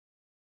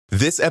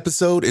This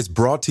episode is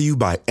brought to you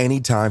by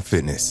Anytime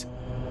Fitness.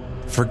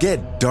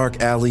 Forget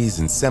dark alleys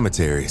and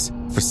cemeteries.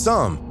 For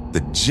some,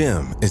 the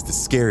gym is the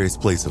scariest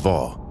place of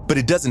all, but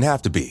it doesn't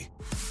have to be.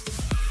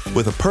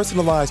 With a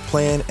personalized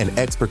plan and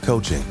expert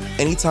coaching,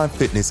 Anytime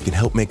Fitness can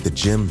help make the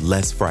gym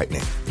less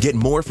frightening. Get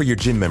more for your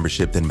gym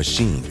membership than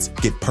machines.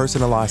 Get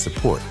personalized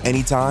support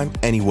anytime,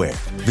 anywhere.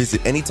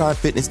 Visit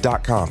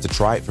AnytimeFitness.com to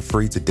try it for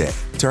free today.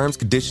 Terms,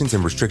 conditions,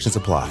 and restrictions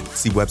apply.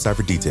 See website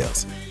for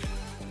details.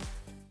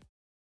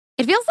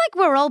 It feels like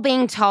we're all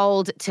being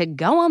told to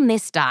go on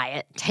this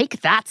diet,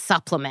 take that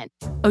supplement.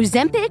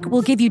 Ozempic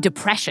will give you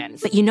depression,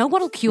 but you know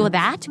what'll cure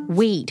that?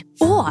 Weed.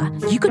 Or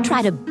you could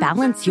try to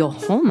balance your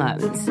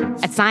hormones.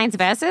 At Science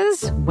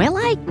Versus, we're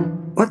like...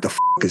 What the f***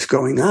 is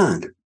going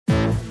on?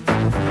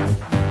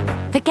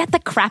 Forget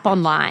the crap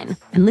online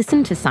and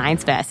listen to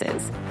Science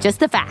Versus. Just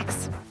the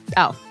facts.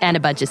 Oh, and a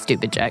bunch of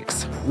stupid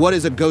jokes. What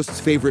is a ghost's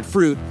favorite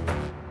fruit?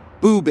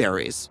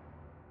 Blueberries.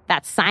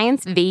 That's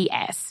Science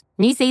VS.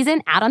 New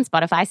season out on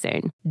Spotify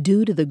soon.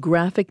 Due to the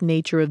graphic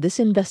nature of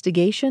this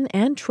investigation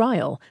and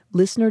trial,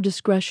 listener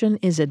discretion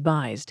is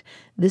advised.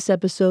 This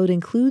episode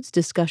includes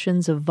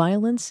discussions of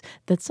violence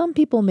that some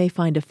people may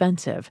find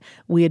offensive.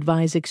 We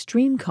advise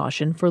extreme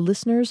caution for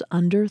listeners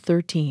under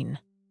 13.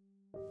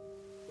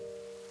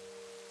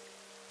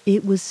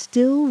 It was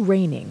still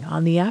raining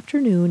on the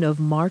afternoon of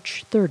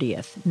March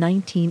 30th,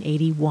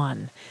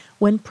 1981,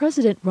 when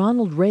President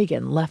Ronald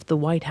Reagan left the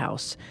White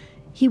House.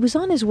 He was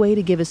on his way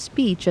to give a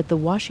speech at the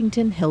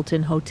Washington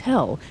Hilton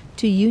Hotel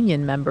to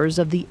union members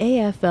of the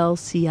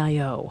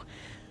AFL-CIO.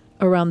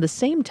 Around the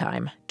same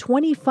time,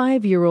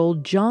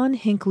 25-year-old John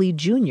Hinckley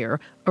Jr.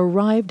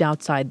 arrived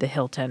outside the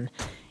Hilton.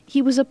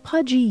 He was a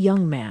pudgy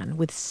young man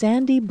with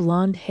sandy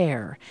blonde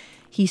hair.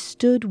 He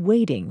stood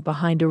waiting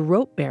behind a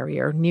rope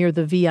barrier near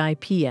the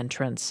VIP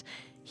entrance.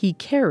 He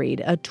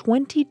carried a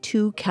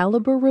 .22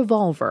 caliber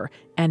revolver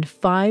and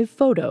 5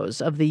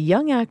 photos of the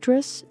young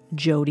actress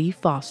Jodie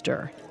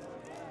Foster.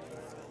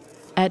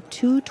 At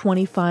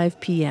 2:25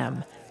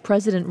 p.m.,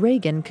 President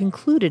Reagan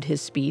concluded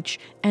his speech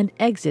and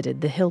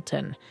exited the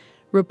Hilton.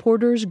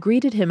 Reporters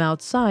greeted him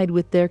outside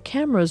with their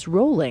cameras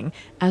rolling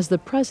as the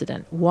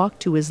president walked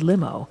to his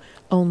limo,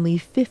 only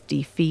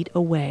 50 feet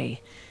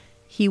away.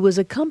 He was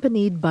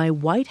accompanied by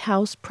White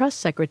House Press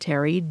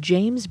Secretary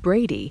James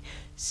Brady,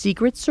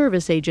 Secret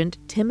Service agent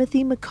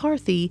Timothy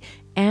McCarthy,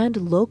 and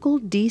local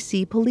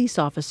D.C. police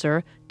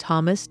officer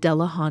Thomas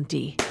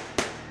Delahanty.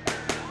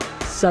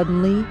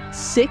 Suddenly,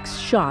 6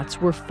 shots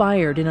were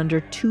fired in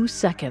under 2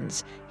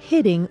 seconds,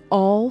 hitting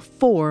all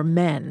 4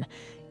 men.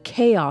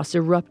 Chaos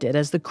erupted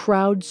as the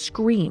crowd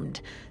screamed.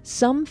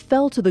 Some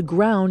fell to the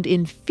ground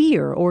in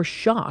fear or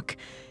shock.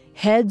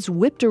 Heads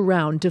whipped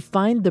around to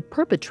find the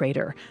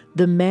perpetrator,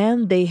 the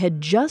man they had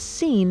just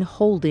seen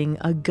holding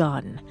a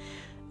gun.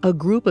 A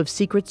group of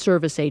Secret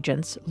Service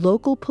agents,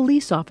 local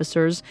police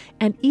officers,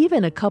 and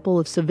even a couple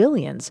of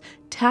civilians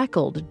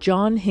tackled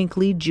John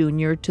Hinckley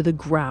Jr. to the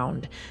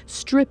ground,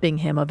 stripping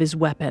him of his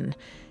weapon.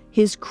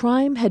 His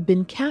crime had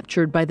been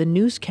captured by the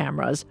news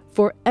cameras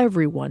for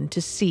everyone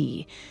to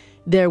see.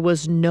 There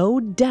was no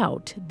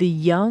doubt the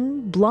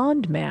young,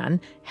 blonde man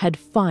had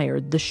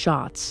fired the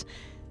shots.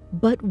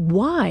 But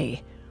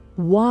why?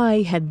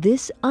 Why had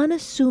this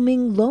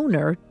unassuming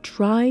loner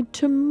tried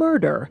to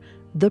murder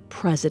the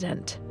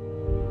president?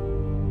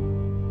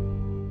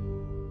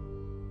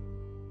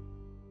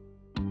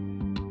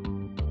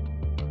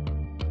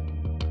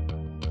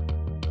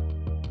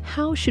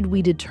 How should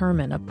we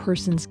determine a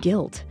person's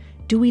guilt?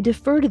 Do we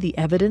defer to the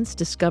evidence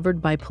discovered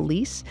by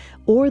police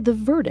or the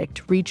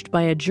verdict reached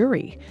by a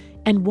jury?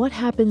 And what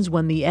happens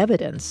when the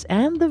evidence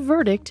and the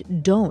verdict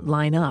don't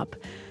line up?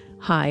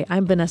 Hi,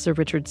 I'm Vanessa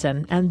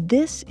Richardson, and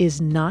this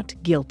is Not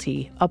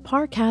Guilty, a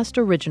Parcast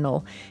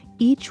original.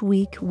 Each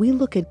week, we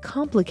look at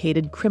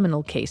complicated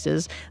criminal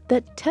cases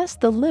that test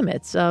the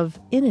limits of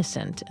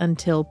innocent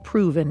until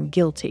proven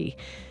guilty.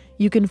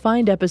 You can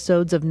find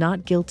episodes of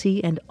Not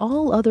Guilty and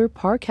all other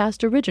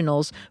Parcast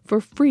originals for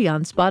free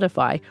on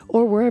Spotify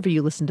or wherever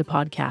you listen to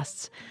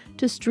podcasts.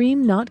 To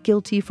stream Not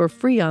Guilty for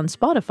free on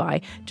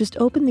Spotify, just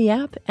open the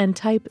app and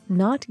type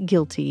Not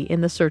Guilty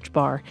in the search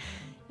bar.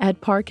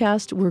 At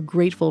Parcast, we're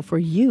grateful for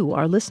you,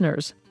 our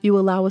listeners. You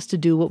allow us to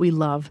do what we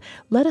love.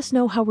 Let us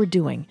know how we're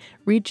doing.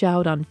 Reach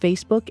out on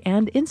Facebook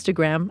and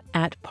Instagram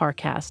at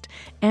Parcast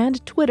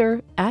and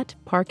Twitter at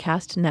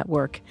Parcast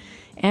Network.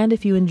 And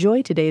if you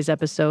enjoy today's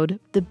episode,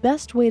 the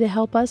best way to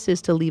help us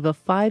is to leave a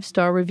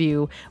 5-star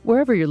review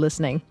wherever you're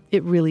listening.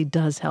 It really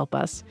does help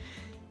us.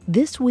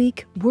 This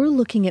week, we're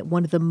looking at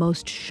one of the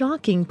most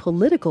shocking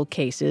political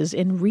cases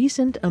in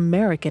recent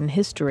American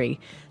history,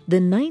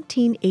 the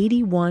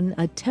 1981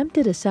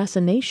 attempted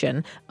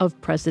assassination of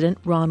President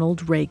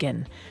Ronald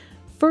Reagan.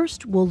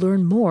 First, we'll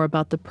learn more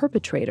about the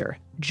perpetrator,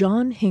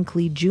 John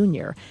Hinckley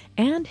Jr.,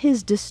 and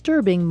his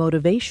disturbing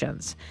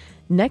motivations.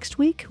 Next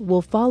week,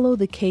 we'll follow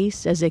the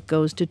case as it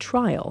goes to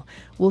trial.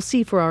 We'll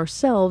see for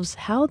ourselves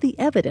how the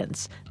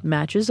evidence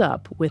matches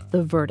up with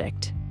the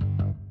verdict.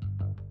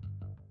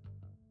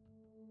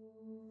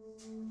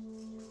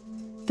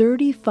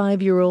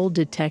 35-year-old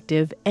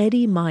detective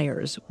Eddie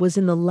Myers was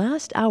in the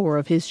last hour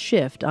of his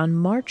shift on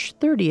March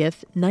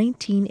 30th,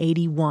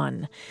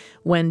 1981,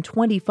 when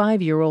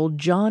 25-year-old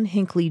John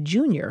Hinckley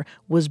Jr.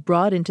 was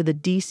brought into the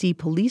D.C.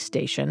 police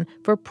station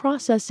for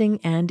processing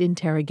and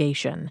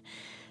interrogation.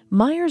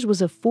 Myers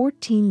was a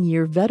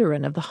 14-year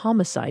veteran of the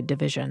Homicide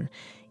Division.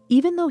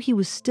 Even though he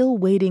was still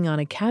waiting on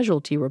a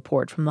casualty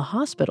report from the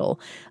hospital,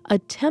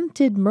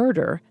 attempted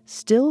murder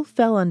still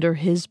fell under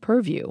his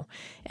purview,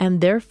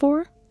 and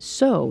therefore,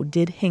 so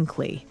did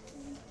Hinckley.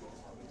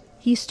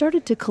 He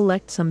started to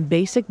collect some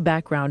basic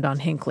background on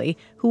Hinckley,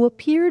 who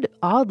appeared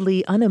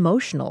oddly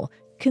unemotional,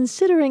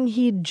 considering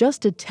he'd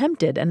just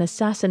attempted an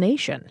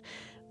assassination.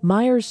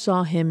 Myers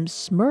saw him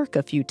smirk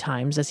a few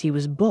times as he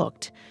was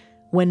booked.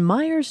 When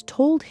Myers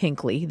told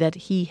Hinckley that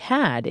he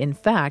had, in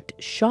fact,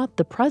 shot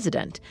the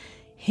president,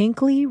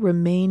 Hinckley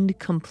remained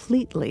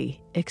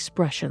completely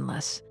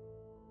expressionless.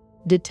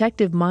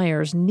 Detective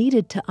Myers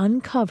needed to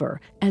uncover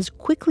as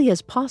quickly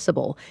as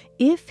possible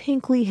if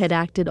Hinckley had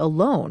acted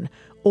alone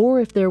or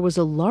if there was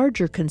a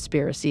larger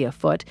conspiracy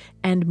afoot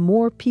and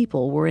more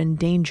people were in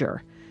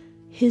danger.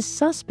 His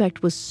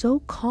suspect was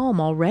so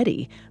calm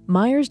already,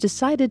 Myers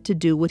decided to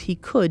do what he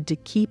could to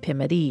keep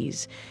him at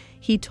ease.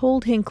 He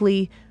told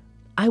Hinckley,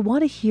 "I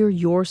want to hear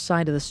your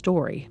side of the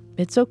story.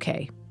 It's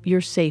okay.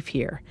 You're safe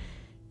here."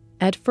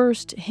 At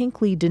first,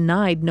 Hinckley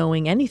denied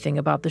knowing anything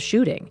about the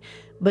shooting,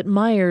 but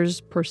Myers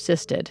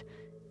persisted.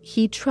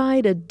 He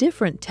tried a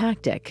different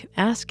tactic,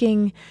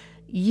 asking,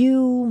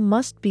 "You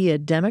must be a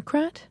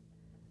Democrat?"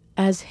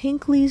 As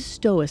Hinckley's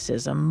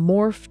stoicism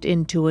morphed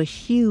into a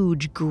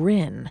huge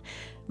grin,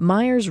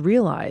 Myers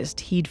realized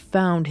he'd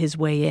found his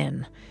way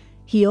in.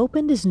 He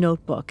opened his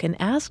notebook and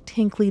asked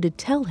Hinckley to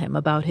tell him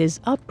about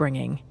his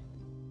upbringing.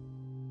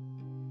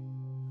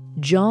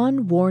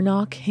 John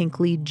Warnock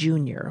Hinckley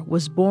Jr.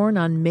 was born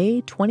on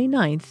May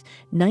 29,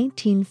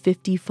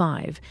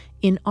 1955,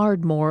 in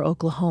Ardmore,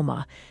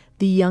 Oklahoma,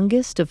 the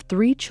youngest of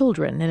 3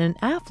 children in an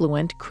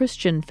affluent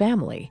Christian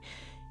family.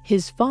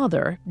 His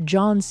father,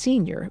 John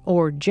Sr.,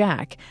 or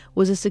Jack,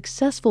 was a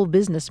successful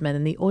businessman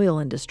in the oil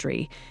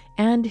industry,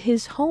 and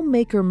his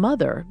homemaker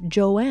mother,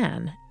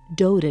 Joanne,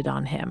 doted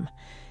on him.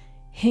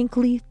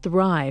 Hinckley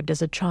thrived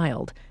as a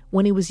child.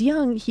 When he was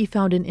young, he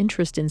found an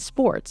interest in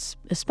sports,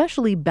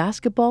 especially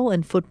basketball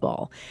and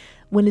football.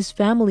 When his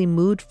family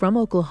moved from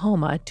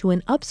Oklahoma to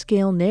an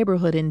upscale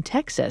neighborhood in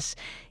Texas,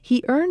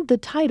 he earned the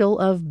title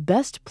of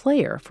Best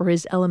Player for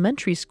his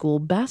elementary school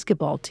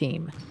basketball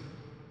team.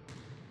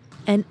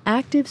 An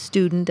active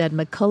student at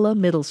McCullough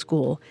Middle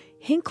School,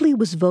 Hinckley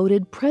was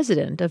voted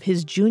president of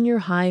his junior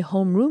high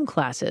homeroom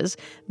classes,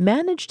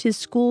 managed his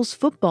school's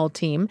football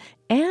team,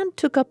 and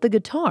took up the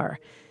guitar.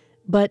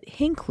 But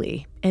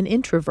Hinckley, an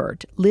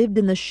introvert, lived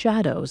in the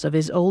shadows of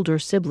his older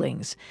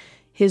siblings.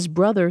 His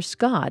brother,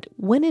 Scott,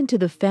 went into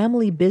the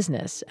family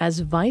business as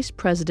vice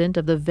president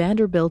of the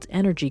Vanderbilt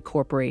Energy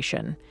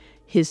Corporation.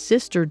 His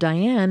sister,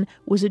 Diane,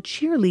 was a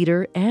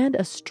cheerleader and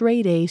a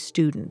straight-A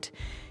student.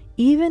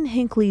 Even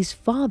Hinckley's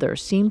father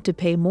seemed to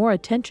pay more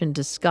attention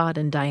to Scott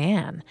and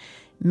Diane.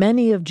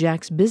 Many of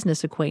Jack's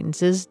business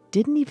acquaintances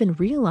didn't even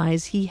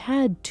realize he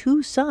had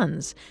 2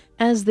 sons,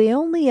 as they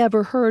only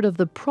ever heard of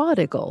the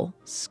prodigal,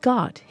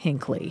 Scott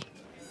Hinckley.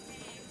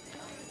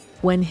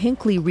 When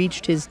Hinckley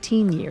reached his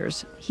teen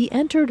years, he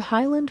entered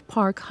Highland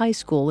Park High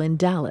School in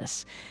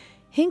Dallas.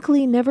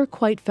 Hinckley never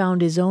quite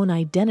found his own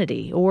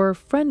identity or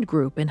friend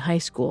group in high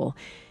school.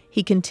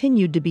 He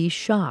continued to be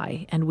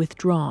shy and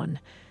withdrawn.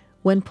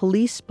 When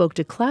police spoke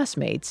to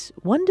classmates,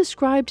 one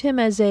described him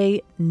as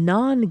a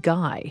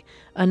non-guy,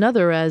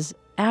 another as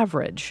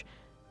average.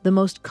 The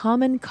most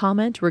common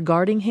comment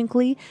regarding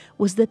Hinckley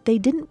was that they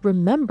didn't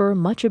remember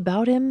much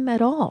about him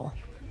at all.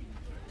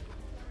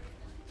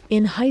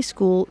 In high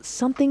school,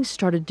 something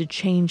started to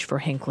change for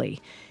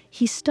Hinckley.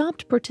 He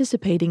stopped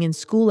participating in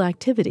school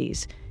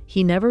activities.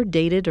 He never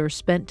dated or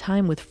spent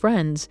time with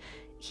friends.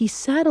 He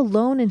sat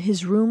alone in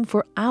his room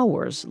for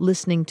hours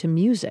listening to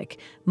music,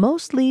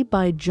 mostly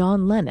by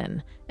John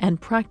Lennon,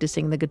 and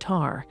practicing the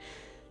guitar.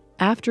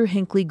 After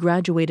Hinckley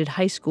graduated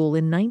high school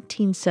in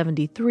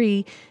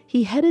 1973,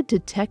 he headed to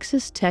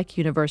Texas Tech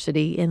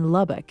University in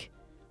Lubbock.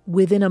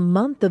 Within a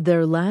month of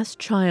their last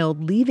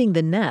child leaving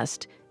the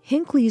nest,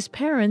 Hinckley's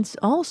parents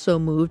also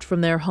moved from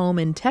their home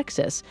in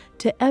Texas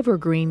to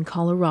Evergreen,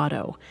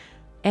 Colorado.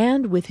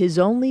 And with his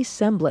only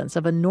semblance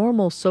of a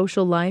normal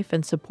social life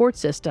and support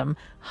system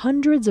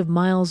hundreds of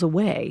miles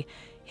away,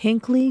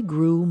 Hinckley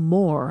grew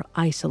more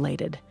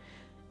isolated.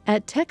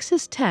 At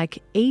Texas Tech,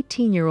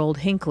 18-year-old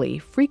Hinckley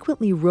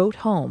frequently wrote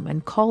home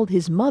and called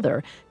his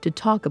mother to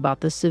talk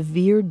about the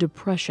severe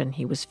depression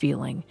he was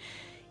feeling.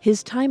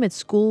 His time at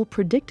school,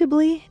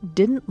 predictably,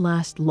 didn't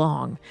last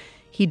long.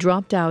 He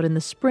dropped out in the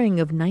spring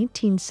of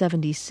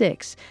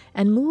 1976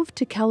 and moved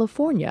to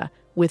California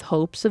with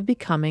hopes of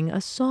becoming a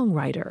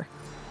songwriter.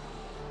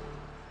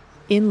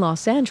 In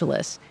Los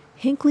Angeles,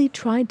 Hinckley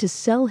tried to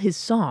sell his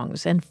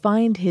songs and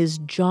find his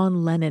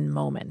John Lennon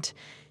moment.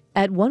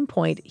 At one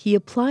point, he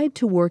applied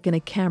to work in a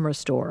camera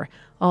store,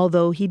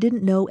 although he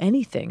didn't know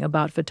anything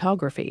about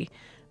photography.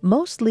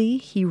 Mostly,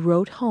 he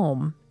wrote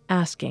home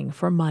asking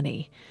for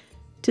money.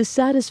 To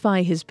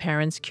satisfy his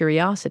parents'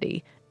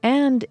 curiosity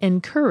and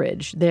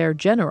encourage their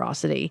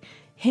generosity,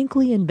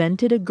 Hinckley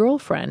invented a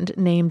girlfriend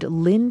named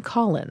Lynn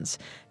Collins,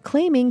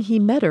 claiming he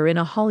met her in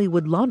a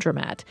Hollywood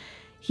laundromat.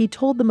 He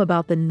told them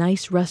about the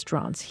nice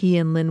restaurants he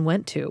and Lynn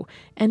went to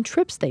and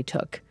trips they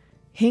took.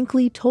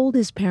 Hinckley told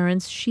his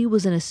parents she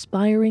was an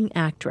aspiring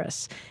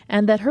actress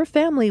and that her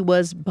family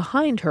was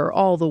behind her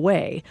all the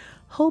way,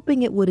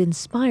 hoping it would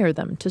inspire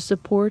them to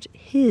support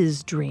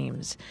his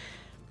dreams.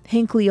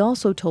 Hinckley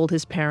also told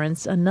his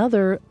parents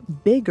another,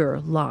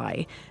 bigger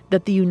lie,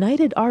 that the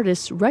United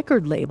Artists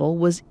record label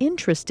was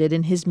interested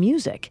in his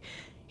music.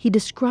 He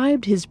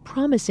described his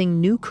promising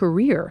new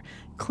career,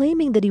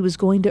 claiming that he was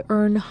going to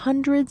earn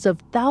hundreds of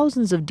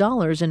thousands of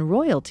dollars in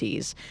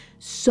royalties,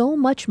 so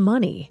much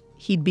money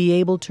he'd be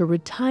able to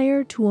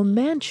retire to a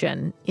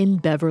mansion in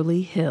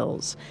Beverly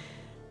Hills.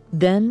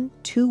 Then,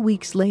 2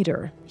 weeks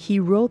later, he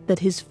wrote that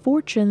his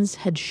fortunes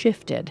had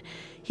shifted.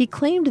 He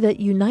claimed that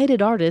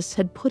United Artists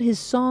had put his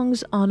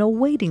songs on a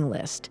waiting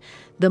list.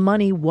 The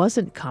money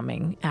wasn't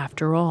coming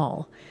after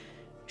all.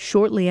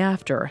 Shortly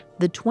after,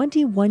 the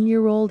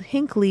 21-year-old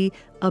Hinckley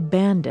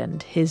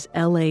abandoned his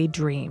LA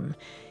dream.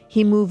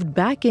 He moved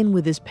back in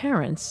with his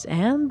parents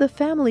and the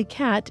family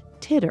cat,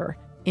 Titter,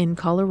 in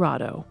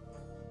Colorado.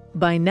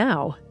 By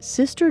now,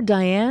 Sister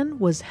Diane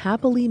was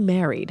happily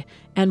married,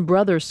 and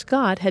Brother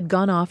Scott had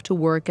gone off to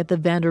work at the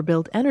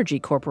Vanderbilt Energy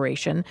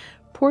Corporation.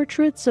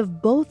 Portraits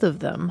of both of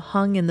them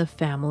hung in the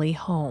family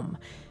home.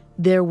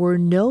 There were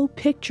no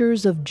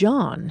pictures of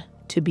John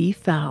to be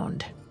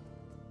found.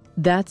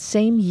 That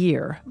same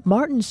year,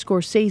 Martin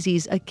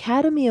Scorsese's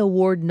Academy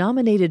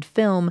Award-nominated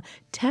film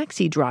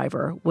Taxi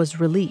Driver was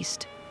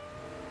released.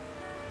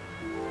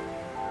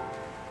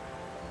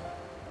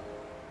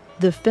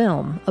 The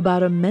film,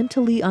 about a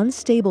mentally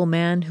unstable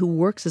man who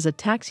works as a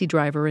taxi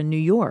driver in New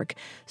York,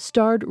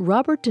 starred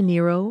Robert De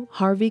Niro,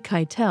 Harvey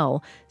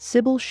Keitel,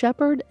 Sybil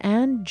Shepherd,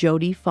 and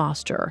Jodie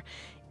Foster.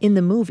 In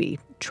the movie,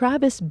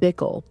 Travis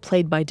Bickle,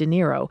 played by De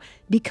Niro,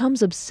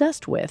 becomes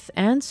obsessed with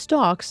and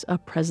stalks a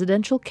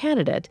presidential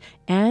candidate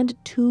and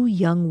 2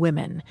 young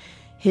women.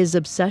 His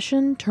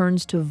obsession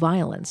turns to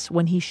violence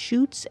when he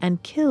shoots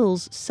and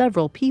kills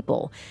several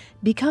people,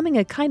 becoming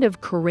a kind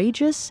of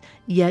courageous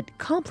yet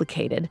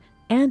complicated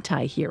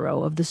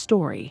anti-hero of the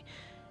story.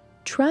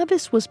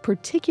 Travis was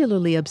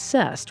particularly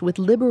obsessed with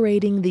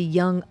liberating the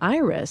young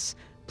Iris,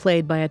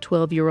 played by a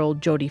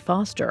 12-year-old Jodie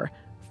Foster,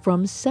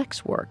 from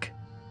sex work.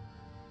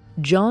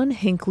 John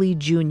Hinckley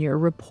Jr.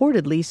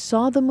 reportedly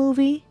saw the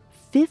movie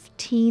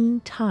 15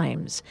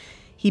 times.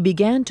 He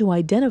began to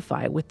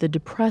identify with the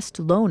depressed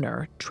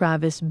loner,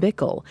 Travis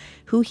Bickle,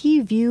 who he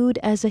viewed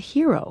as a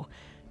hero.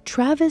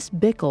 Travis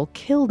Bickle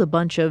killed a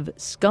bunch of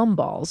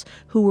scumballs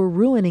who were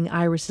ruining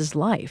Iris's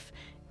life,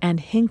 and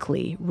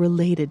Hinckley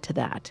related to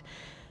that.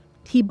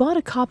 He bought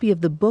a copy of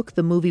the book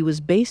the movie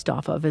was based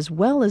off of, as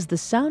well as the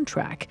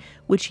soundtrack,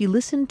 which he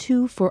listened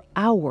to for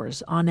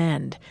hours on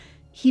end.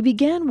 He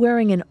began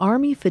wearing an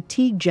army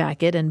fatigue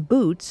jacket and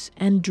boots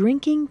and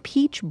drinking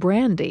peach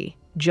brandy,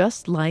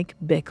 just like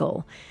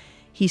Bickle.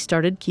 He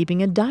started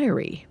keeping a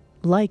diary,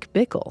 like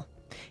Bickle.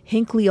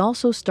 Hinckley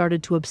also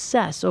started to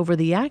obsess over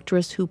the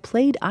actress who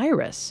played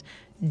Iris,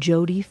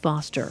 Jodie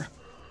Foster.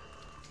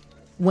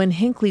 When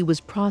Hinckley was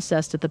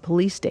processed at the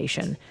police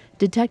station,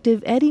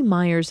 Detective Eddie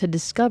Myers had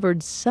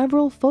discovered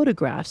several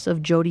photographs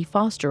of Jodie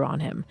Foster on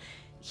him.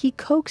 He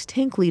coaxed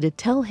Hinckley to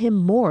tell him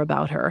more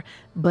about her,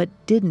 but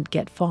didn't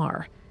get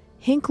far.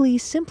 Hinckley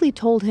simply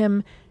told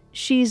him,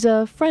 "She's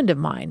a friend of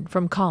mine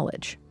from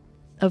college."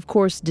 Of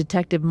course,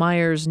 Detective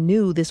Myers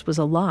knew this was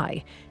a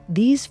lie.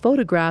 These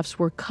photographs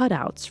were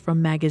cutouts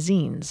from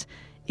magazines.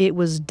 It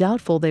was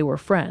doubtful they were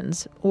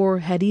friends or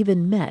had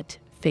even met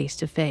face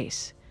to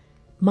face.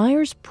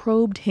 Myers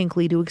probed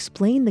Hinckley to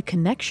explain the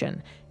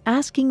connection,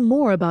 asking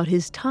more about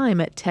his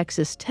time at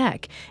Texas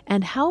Tech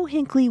and how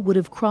Hinckley would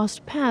have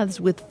crossed paths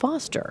with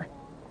Foster.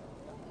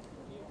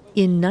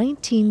 In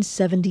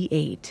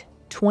 1978,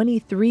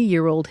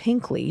 23-year-old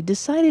Hinckley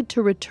decided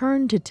to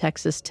return to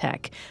Texas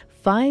Tech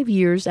 5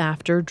 years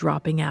after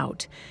dropping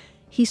out.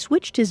 He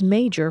switched his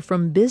major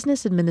from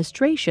business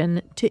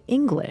administration to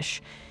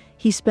English.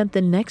 He spent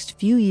the next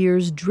few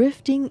years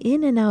drifting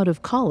in and out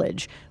of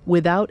college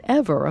without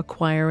ever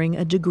acquiring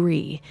a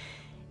degree.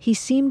 He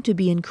seemed to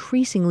be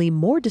increasingly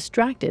more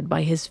distracted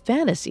by his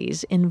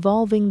fantasies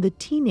involving the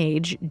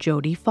teenage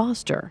Jodie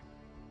Foster.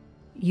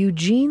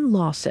 Eugene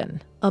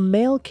Lawson, a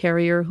mail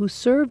carrier who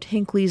served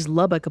Hinckley's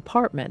Lubbock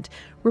apartment,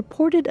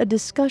 reported a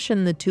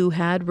discussion the two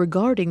had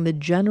regarding the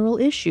general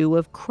issue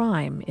of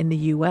crime in the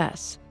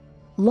U.S.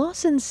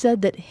 Lawson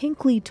said that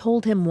Hinckley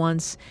told him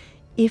once,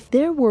 "If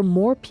there were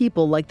more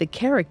people like the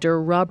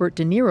character Robert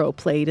De Niro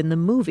played in the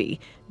movie,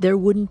 there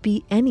wouldn't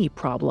be any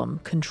problem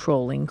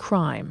controlling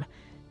crime."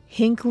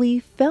 Hinckley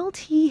felt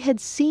he had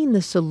seen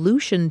the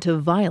solution to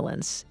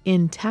violence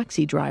in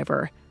Taxi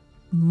Driver: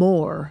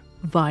 more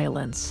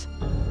violence.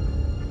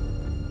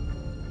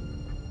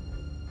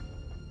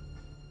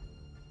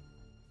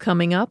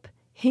 Coming up,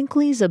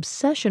 Hinckley's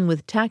obsession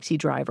with Taxi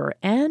Driver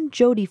and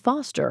Jodie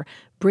Foster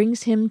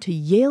brings him to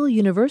Yale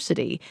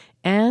University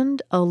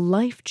and a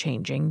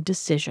life-changing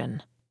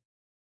decision.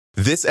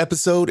 This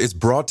episode is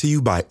brought to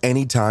you by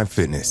Anytime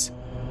Fitness.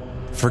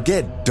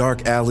 Forget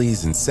dark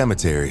alleys and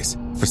cemeteries.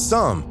 For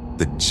some,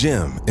 the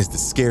gym is the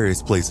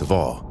scariest place of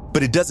all,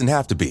 but it doesn't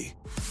have to be.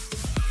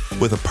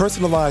 With a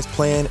personalized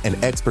plan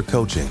and expert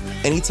coaching,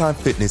 Anytime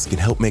Fitness can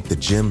help make the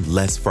gym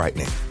less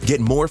frightening.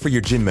 Get more for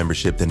your gym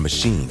membership than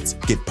machines.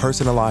 Get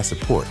personalized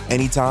support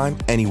anytime,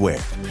 anywhere.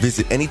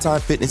 Visit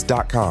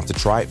AnytimeFitness.com to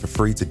try it for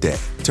free today.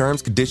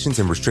 Terms, conditions,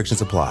 and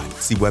restrictions apply.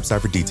 See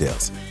website for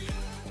details.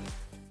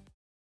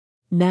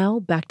 Now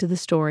back to the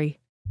story.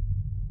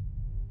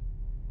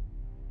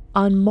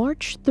 On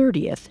March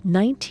 30th,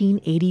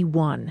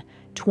 1981,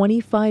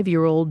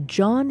 25-year-old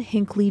John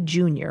Hinckley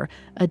Jr.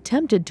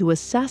 attempted to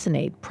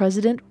assassinate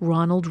President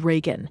Ronald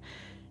Reagan.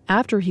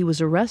 After he was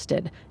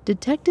arrested,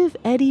 Detective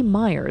Eddie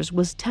Myers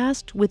was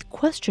tasked with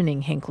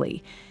questioning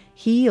Hinckley.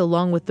 He,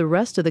 along with the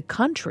rest of the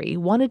country,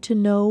 wanted to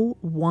know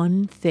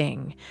one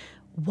thing.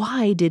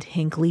 Why did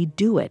Hinckley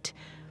do it?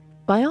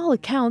 By all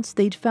accounts,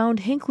 they'd found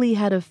Hinckley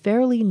had a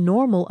fairly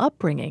normal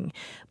upbringing,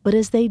 but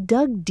as they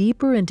dug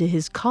deeper into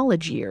his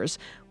college years,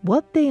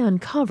 what they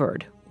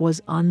uncovered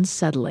was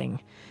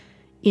unsettling.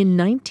 In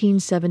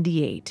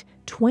 1978,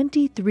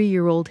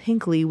 23-year-old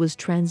Hinckley was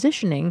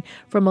transitioning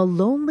from a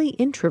lonely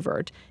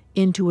introvert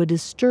into a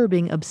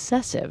disturbing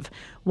obsessive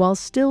while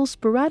still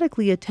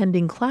sporadically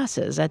attending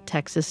classes at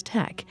Texas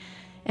Tech.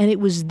 And it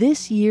was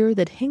this year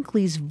that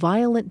Hinckley's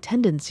violent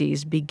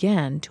tendencies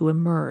began to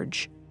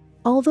emerge.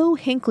 Although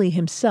Hinckley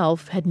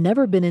himself had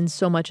never been in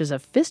so much as a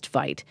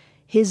fistfight,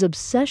 his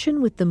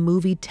obsession with the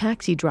movie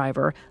Taxi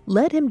Driver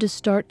led him to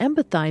start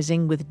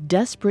empathizing with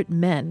desperate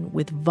men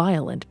with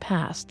violent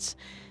pasts.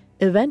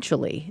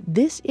 Eventually,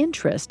 this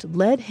interest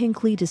led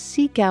Hinckley to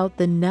seek out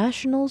the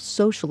National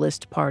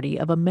Socialist Party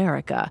of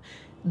America,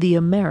 the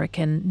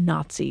American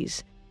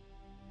Nazis.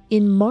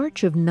 In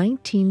March of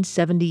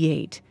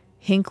 1978,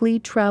 Hinckley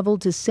traveled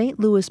to St.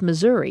 Louis,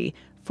 Missouri,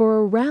 for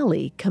a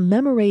rally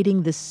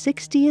commemorating the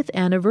 60th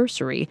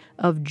anniversary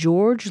of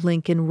George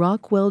Lincoln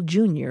Rockwell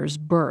Jr.'s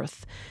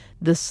birth,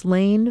 the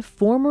slain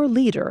former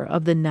leader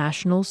of the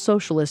National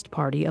Socialist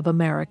Party of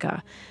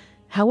America.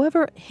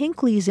 However,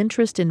 Hinckley's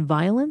interest in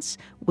violence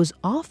was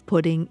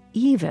off-putting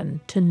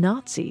even to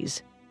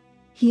Nazis.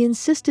 He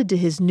insisted to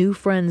his new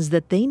friends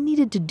that they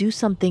needed to do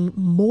something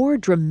more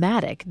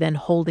dramatic than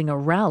holding a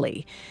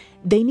rally.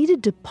 They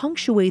needed to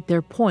punctuate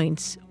their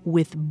points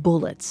with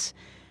bullets.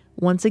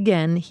 Once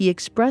again, he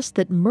expressed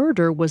that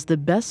murder was the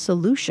best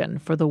solution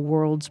for the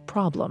world's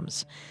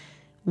problems.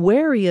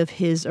 Wary of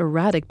his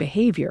erratic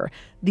behavior,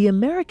 the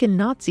American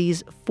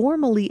Nazis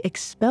formally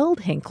expelled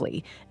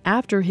Hinckley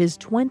after his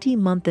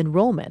 20-month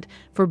enrollment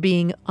for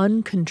being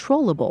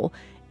uncontrollable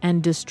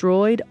and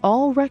destroyed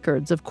all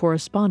records of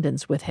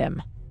correspondence with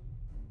him.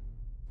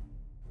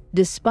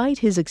 Despite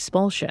his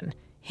expulsion,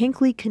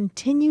 Hinckley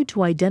continued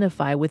to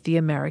identify with the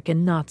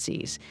American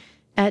Nazis.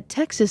 At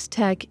Texas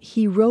Tech,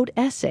 he wrote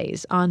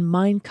essays on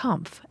Mein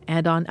Kampf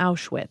and on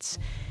Auschwitz.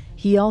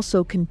 He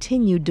also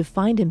continued to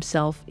find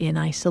himself in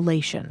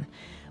isolation.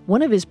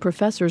 One of his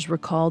professors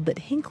recalled that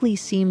Hinckley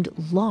seemed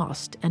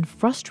lost and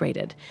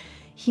frustrated.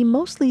 He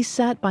mostly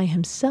sat by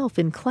himself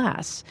in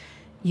class,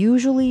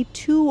 usually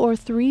 2 or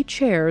 3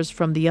 chairs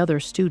from the other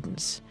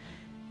students.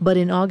 But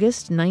in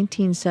August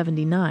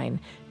 1979,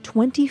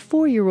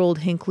 24-year-old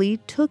Hinckley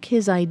took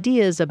his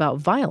ideas about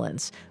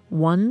violence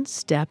one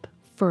step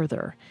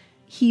further.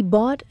 He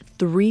bought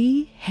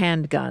 3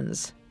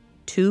 handguns,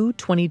 2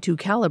 .22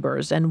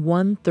 calibers and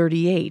 1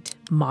 .38,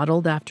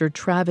 modeled after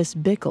Travis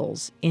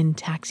Bickle's in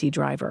Taxi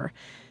Driver.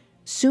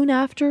 Soon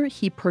after,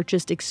 he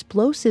purchased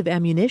explosive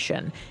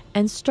ammunition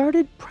and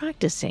started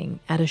practicing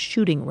at a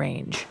shooting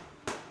range.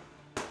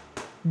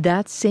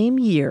 That same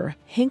year,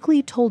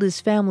 Hinckley told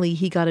his family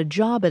he got a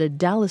job at a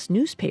Dallas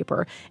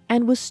newspaper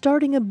and was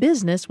starting a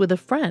business with a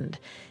friend.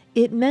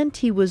 It meant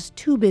he was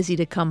too busy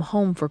to come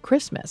home for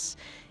Christmas.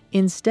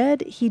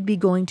 Instead, he'd be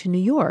going to New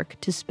York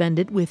to spend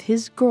it with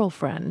his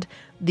girlfriend,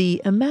 the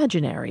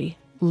imaginary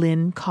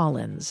Lynn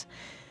Collins.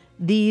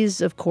 These,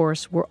 of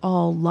course, were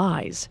all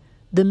lies.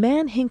 The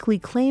man Hinckley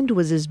claimed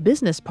was his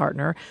business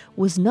partner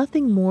was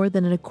nothing more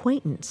than an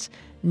acquaintance.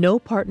 No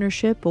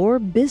partnership or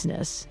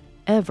business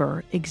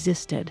ever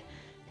existed.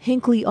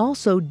 Hinckley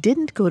also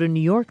didn't go to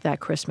New York that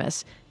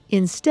Christmas.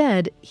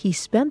 Instead, he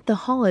spent the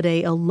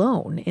holiday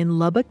alone in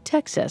Lubbock,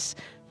 Texas,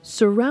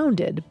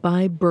 surrounded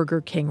by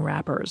Burger King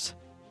wrappers.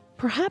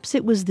 Perhaps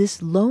it was this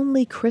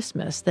lonely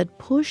Christmas that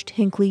pushed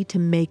Hinckley to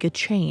make a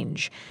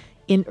change.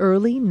 In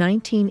early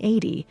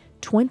 1980,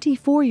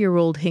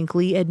 24-year-old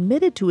Hinckley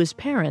admitted to his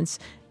parents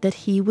that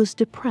he was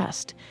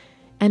depressed.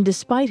 And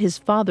despite his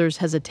father's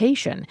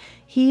hesitation,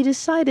 he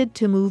decided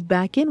to move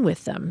back in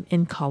with them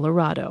in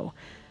Colorado.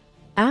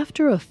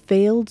 After a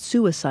failed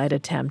suicide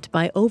attempt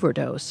by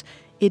overdose,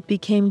 it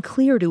became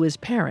clear to his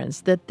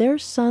parents that their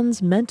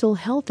son's mental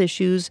health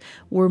issues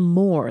were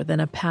more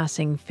than a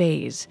passing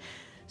phase.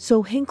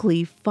 So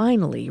Hinckley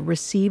finally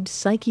received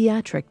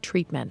psychiatric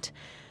treatment.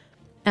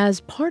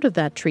 As part of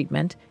that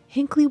treatment,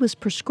 Hinckley was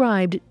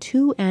prescribed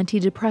 2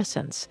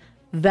 antidepressants,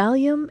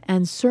 Valium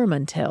and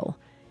Sermontil.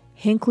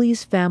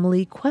 Hinckley's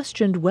family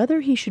questioned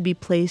whether he should be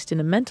placed in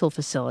a mental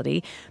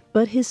facility,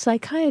 but his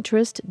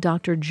psychiatrist,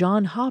 Dr.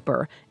 John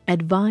Hopper,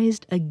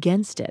 advised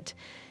against it.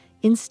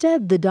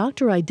 Instead, the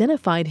doctor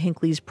identified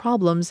Hinckley's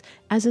problems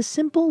as a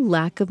simple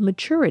lack of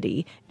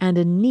maturity and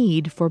a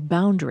need for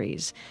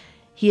boundaries.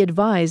 He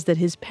advised that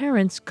his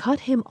parents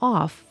cut him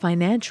off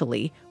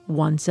financially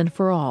once and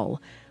for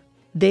all.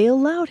 They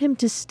allowed him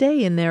to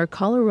stay in their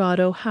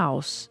Colorado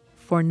house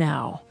for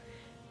now.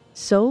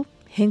 So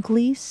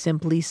Hinckley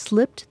simply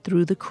slipped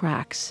through the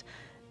cracks.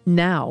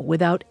 Now,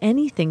 without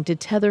anything to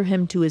tether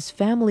him to his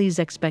family's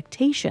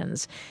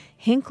expectations,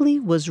 Hinckley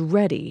was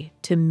ready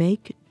to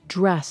make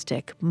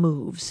drastic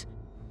moves.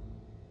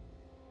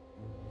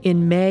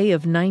 In May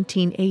of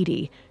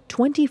 1980,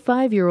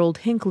 25-year-old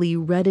Hinckley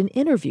read an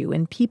interview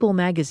in People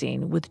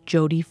magazine with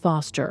Jodie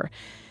Foster.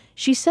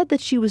 She said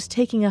that she was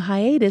taking a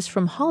hiatus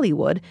from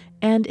Hollywood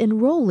and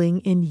enrolling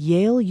in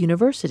Yale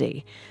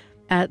University.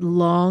 At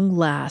long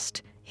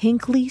last,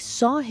 Hinckley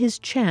saw his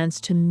chance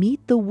to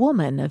meet the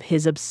woman of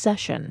his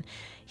obsession.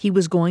 He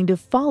was going to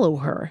follow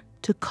her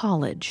to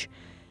college.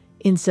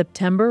 In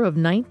September of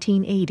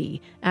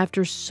 1980,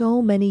 after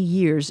so many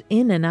years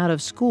in and out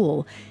of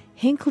school,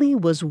 Hinckley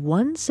was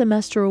 1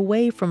 semester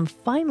away from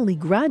finally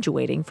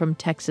graduating from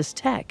Texas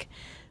Tech.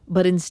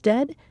 But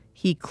instead,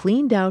 he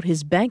cleaned out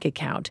his bank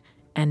account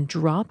and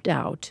dropped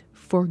out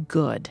for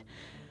good.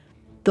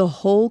 The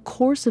whole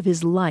course of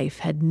his life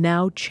had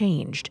now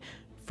changed.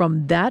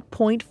 From that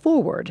point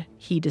forward,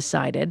 he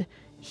decided,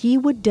 he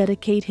would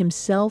dedicate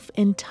himself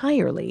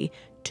entirely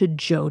to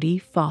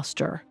Jodie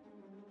Foster.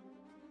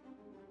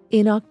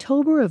 In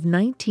October of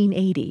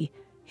 1980,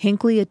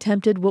 Hinckley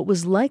attempted what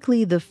was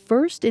likely the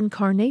first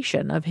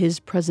incarnation of his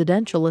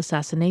presidential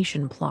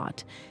assassination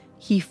plot.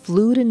 He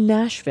flew to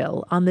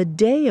Nashville on the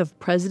day of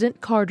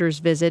President Carter's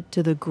visit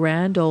to the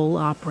Grand Ole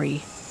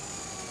Opry.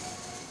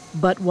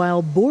 But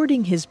while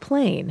boarding his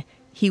plane,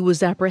 he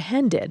was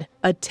apprehended,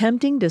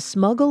 attempting to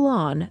smuggle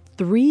on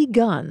 3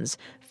 guns,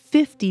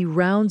 50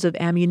 rounds of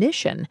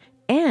ammunition,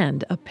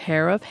 and a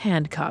pair of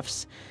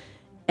handcuffs.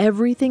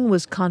 Everything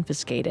was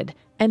confiscated,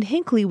 and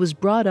Hinckley was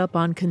brought up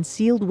on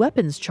concealed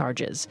weapons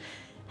charges.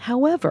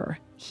 However,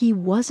 he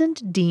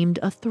wasn't deemed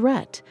a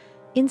threat.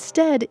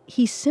 Instead,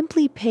 he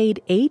simply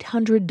paid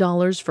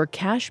 $800 for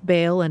cash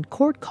bail and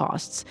court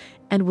costs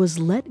and was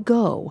let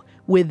go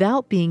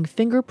without being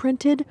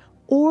fingerprinted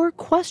or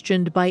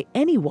questioned by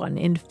anyone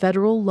in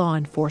federal law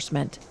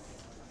enforcement.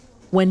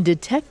 When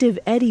Detective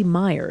Eddie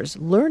Myers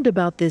learned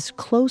about this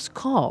close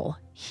call,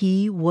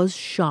 he was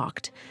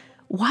shocked.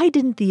 Why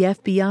didn't the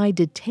FBI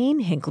detain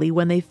Hinckley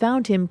when they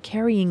found him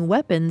carrying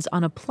weapons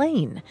on a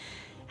plane?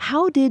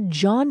 How did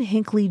John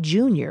Hinckley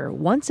Jr.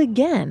 once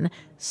again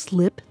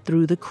slip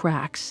through the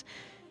cracks?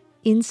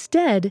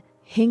 Instead,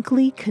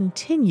 Hinckley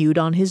continued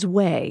on his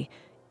way,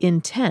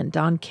 intent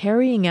on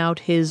carrying out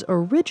his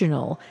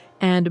original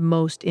and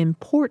most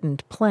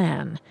important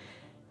plan,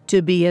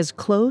 to be as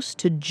close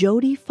to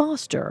Jodie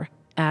Foster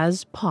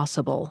as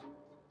possible.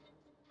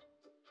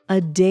 A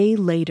day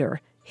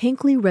later,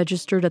 Hinckley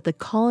registered at the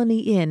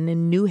Colony Inn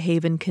in New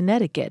Haven,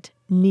 Connecticut,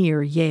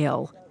 near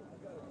Yale.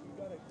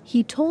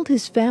 He told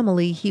his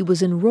family he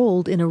was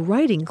enrolled in a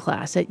writing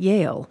class at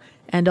Yale,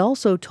 and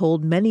also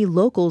told many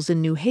locals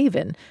in New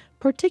Haven,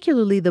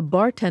 particularly the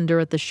bartender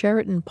at the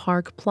Sheraton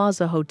Park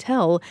Plaza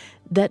Hotel,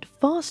 that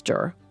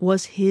Foster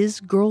was his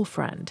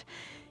girlfriend.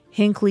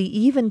 Hinckley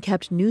even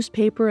kept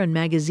newspaper and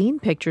magazine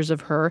pictures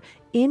of her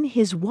in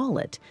his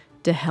wallet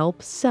to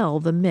help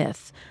sell the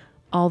myth,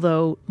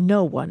 although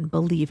no one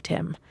believed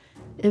him.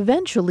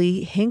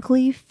 Eventually,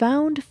 Hinckley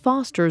found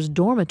Foster's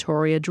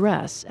dormitory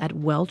address at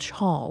Welch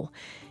Hall.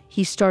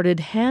 He started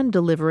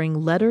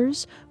hand-delivering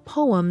letters,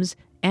 poems,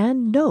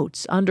 and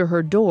notes under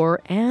her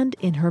door and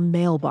in her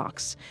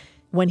mailbox.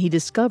 When he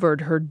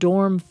discovered her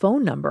dorm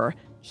phone number,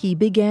 he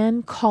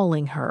began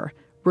calling her,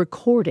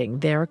 recording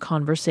their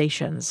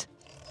conversations.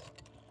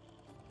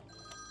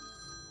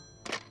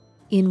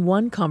 In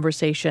one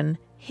conversation,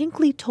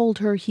 Hinckley told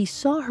her he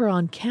saw her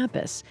on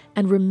campus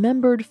and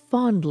remembered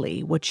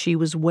fondly what she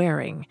was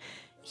wearing.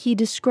 He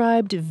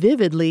described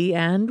vividly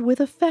and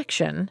with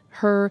affection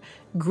her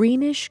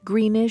greenish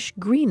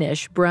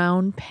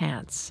brown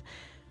pants.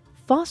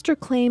 Foster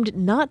claimed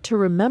not to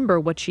remember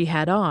what she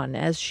had on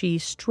as she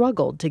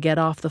struggled to get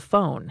off the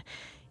phone.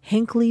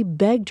 Hinckley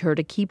begged her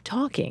to keep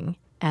talking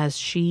as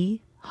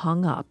she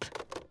hung up.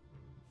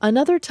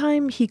 Another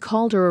time he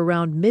called her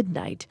around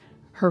midnight,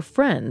 her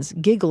friends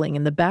giggling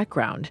in the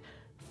background.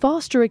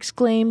 Foster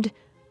exclaimed,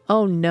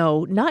 "Oh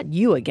no, not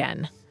you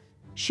again."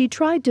 She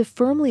tried to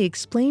firmly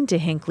explain to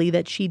Hinckley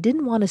that she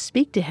didn't want to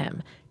speak to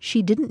him,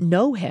 she didn't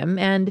know him,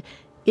 and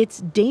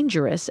it's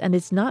dangerous and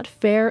it's not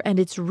fair and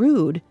it's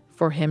rude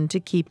for him to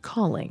keep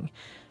calling.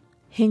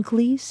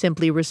 Hinckley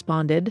simply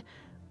responded,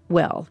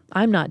 "Well,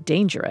 I'm not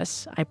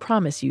dangerous, I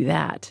promise you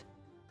that."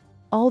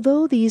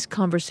 Although these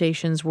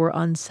conversations were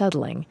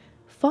unsettling,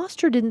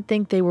 Foster didn't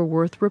think they were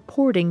worth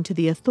reporting to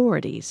the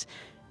authorities.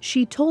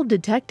 She told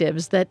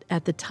detectives that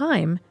at the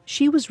time,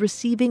 she was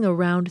receiving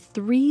around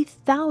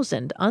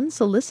 3,000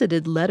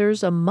 unsolicited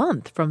letters a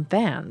month from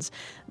fans,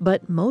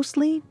 but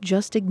mostly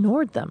just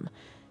ignored them.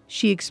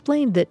 She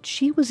explained that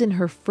she was in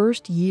her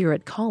first year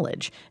at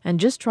college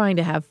and just trying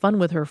to have fun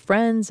with her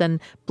friends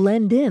and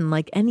blend in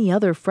like any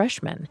other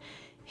freshman.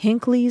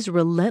 Hinckley's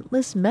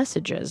relentless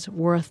messages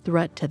were a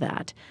threat to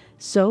that,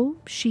 so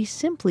she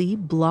simply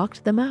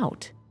blocked them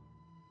out.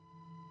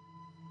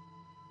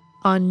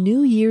 On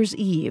New Year's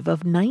Eve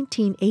of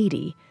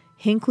 1980,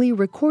 Hinckley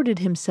recorded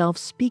himself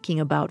speaking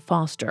about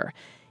Foster.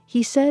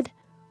 He said,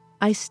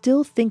 "I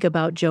still think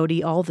about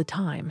Jody all the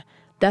time.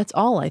 That's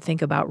all I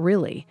think about,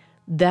 really.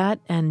 That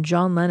and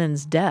John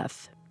Lennon's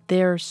death.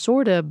 They're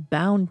sorta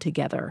bound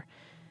together."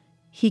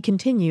 He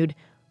continued,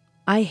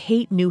 "I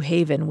hate New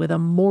Haven with a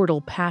mortal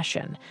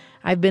passion.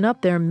 I've been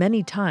up there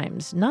many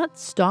times, not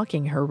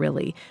stalking her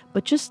really,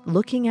 but just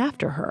looking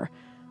after her.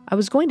 I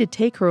was going to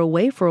take her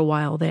away for a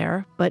while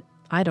there, but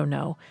I don't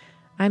know.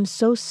 I'm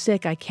so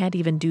sick I can't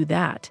even do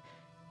that.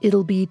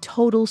 It'll be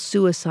total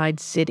suicide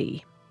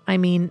city. I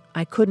mean,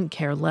 I couldn't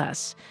care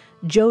less.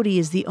 Jody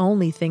is the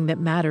only thing that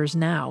matters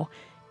now.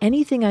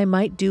 Anything I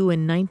might do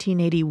in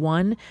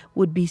 1981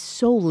 would be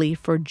solely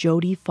for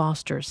Jodie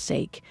Foster's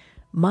sake.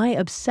 My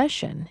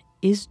obsession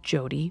is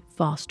Jodie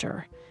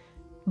Foster."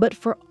 But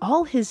for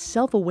all his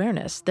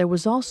self-awareness, there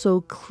was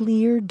also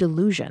clear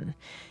delusion.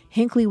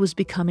 Hinckley was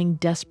becoming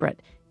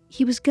desperate.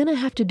 He was going to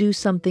have to do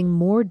something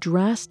more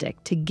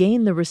drastic to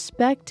gain the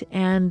respect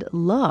and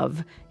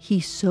love he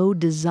so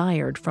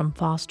desired from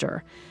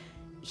Foster.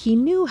 He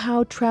knew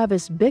how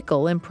Travis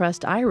Bickle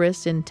impressed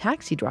Iris in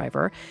Taxi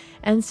Driver,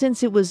 and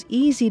since it was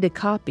easy to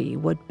copy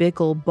what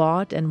Bickle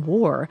bought and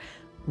wore,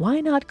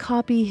 why not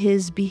copy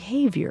his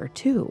behavior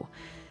too?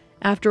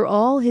 After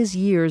all his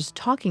years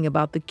talking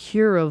about the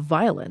cure of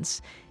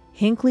violence,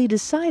 Hinckley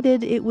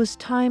decided it was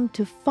time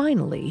to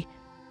finally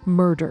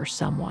murder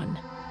someone.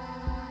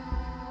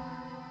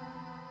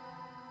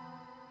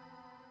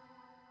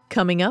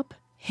 Coming up,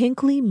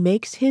 Hinckley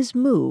makes his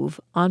move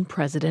on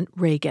President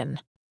Reagan.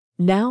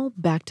 Now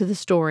back to the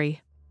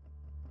story.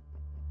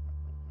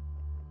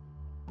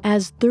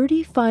 As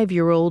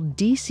 35-year-old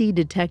D.C.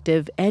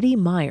 detective Eddie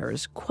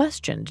Myers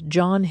questioned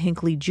John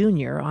Hinckley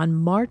Jr. on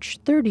March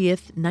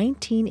 30th,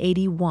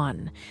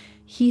 1981,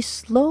 he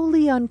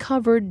slowly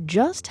uncovered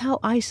just how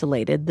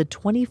isolated the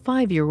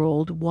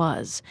 25-year-old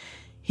was.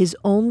 His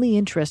only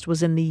interest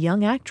was in the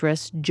young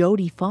actress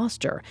Jodie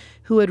Foster,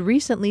 who had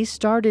recently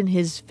starred in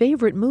his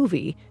favorite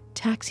movie,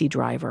 Taxi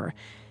Driver.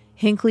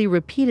 Hinckley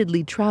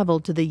repeatedly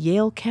traveled to the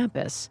Yale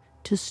campus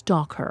to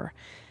stalk her.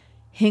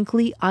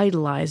 Hinckley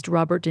idolized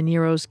Robert De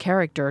Niro's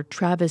character,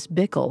 Travis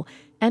Bickle,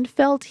 and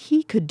felt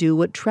he could do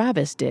what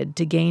Travis did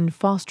to gain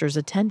Foster's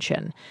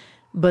attention.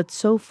 But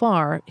so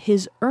far,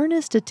 his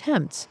earnest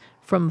attempts,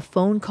 from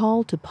phone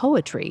call to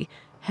poetry,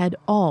 had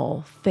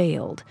all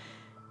failed.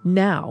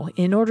 Now,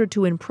 in order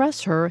to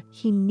impress her,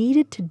 he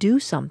needed to do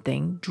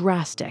something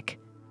drastic.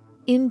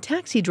 In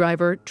Taxi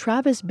Driver,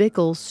 Travis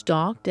Bickle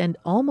stalked and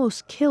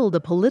almost killed a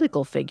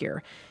political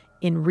figure.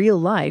 In real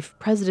life,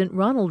 President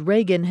Ronald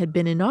Reagan had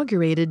been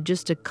inaugurated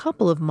just a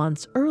couple of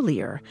months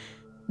earlier.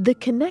 The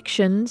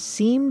connection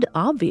seemed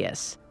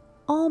obvious,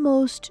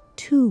 almost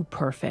too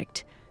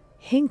perfect.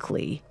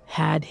 Hinckley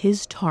had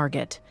his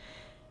target.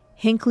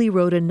 Hinckley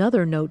wrote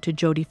another note to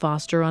Jodie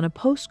Foster on a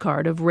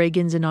postcard of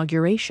Reagan's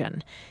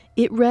inauguration.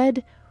 It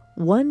read,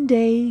 "One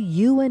day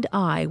you and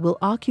I will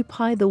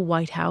occupy the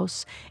White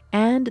House,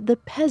 and the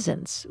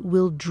peasants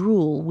will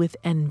drool with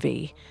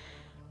envy."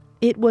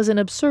 It was an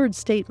absurd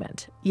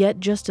statement, yet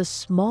just a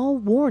small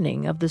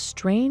warning of the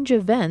strange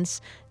events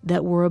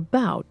that were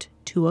about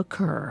to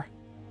occur.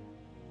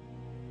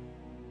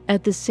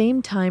 At the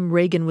same time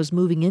Reagan was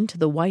moving into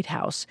the White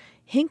House,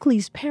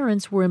 Hinckley's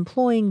parents were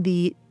employing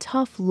the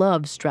tough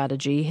love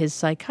strategy his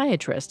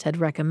psychiatrist had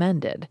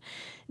recommended.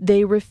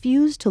 They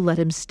refused to let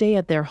him stay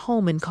at their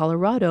home in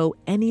Colorado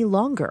any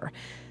longer.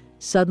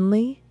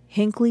 Suddenly,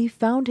 Hinckley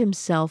found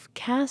himself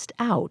cast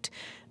out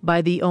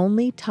by the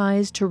only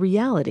ties to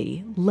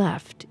reality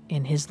left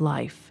in his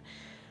life.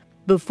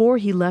 Before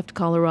he left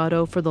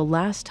Colorado for the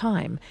last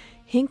time,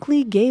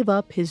 Hinckley gave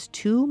up his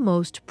two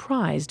most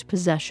prized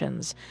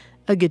possessions,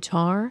 a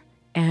guitar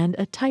and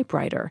a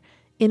typewriter,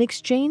 in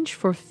exchange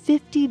for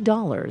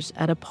 $50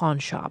 at a pawn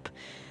shop.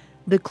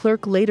 The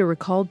clerk later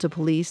recalled to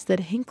police that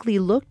Hinckley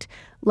looked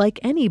like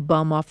any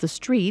bum off the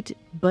street,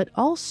 but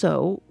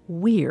also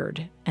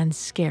weird and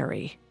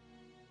scary.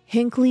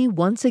 Hinckley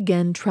once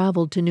again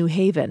traveled to New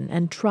Haven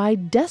and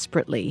tried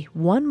desperately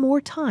one more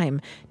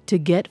time to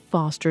get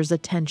Foster's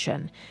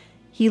attention.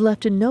 He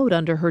left a note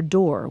under her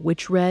door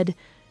which read,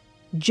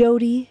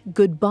 "Jodie,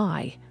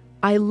 goodbye.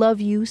 I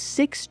love you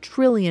 6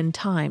 trillion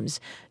times.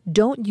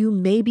 Don't you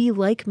maybe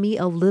like me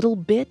a little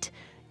bit?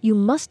 You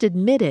must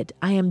admit it.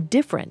 I am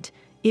different.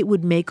 It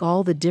would make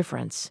all the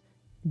difference.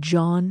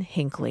 John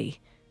Hinckley."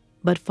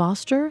 But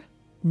Foster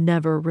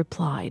never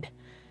replied.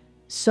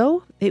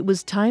 So it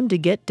was time to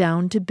get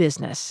down to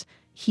business.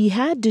 He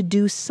had to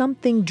do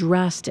something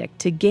drastic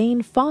to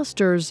gain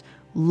Foster's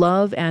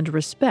love and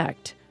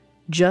respect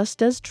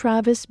just as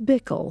Travis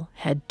Bickle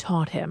had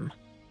taught him.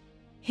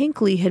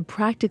 Hinckley had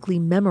practically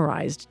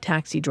memorized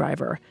Taxi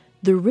Driver,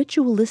 the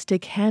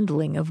ritualistic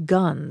handling of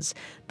guns,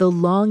 the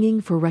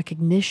longing for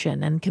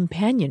recognition and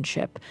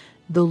companionship,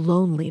 the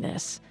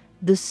loneliness,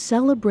 the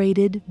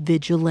celebrated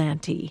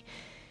vigilante.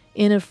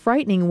 In a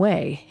frightening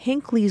way,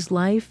 Hinckley's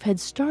life had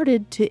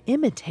started to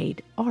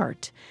imitate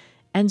art,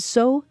 and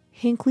so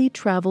Hinckley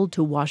traveled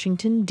to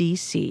Washington,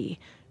 D.C.,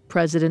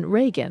 President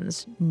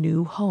Reagan's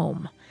new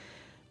home.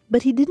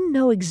 But he didn't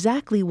know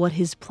exactly what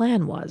his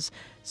plan was,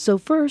 so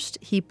first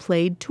he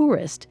played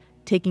tourist,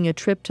 taking a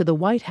trip to the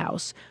White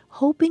House,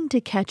 hoping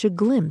to catch a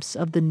glimpse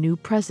of the new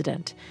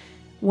president.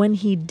 When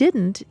he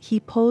didn't, he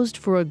posed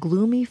for a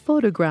gloomy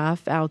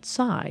photograph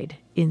outside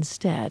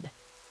instead.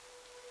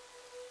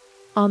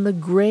 On the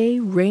gray,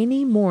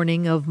 rainy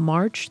morning of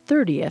March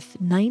 30th,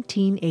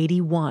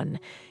 1981,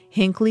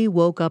 Hinckley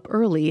woke up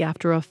early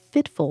after a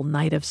fitful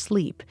night of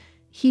sleep.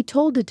 He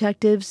told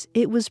detectives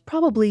it was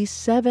probably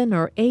 7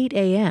 or 8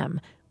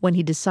 a.m. when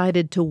he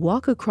decided to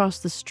walk across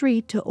the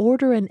street to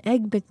order an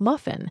Egg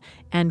McMuffin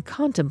and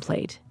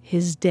contemplate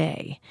his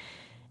day.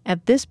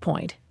 At this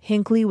point,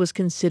 Hinckley was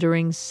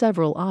considering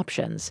several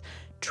options: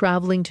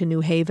 traveling to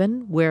New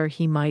Haven, where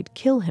he might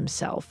kill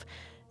himself,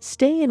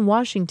 stay in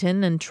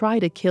Washington and try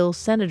to kill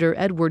Senator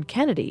Edward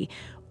Kennedy,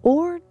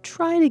 or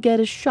try to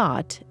get a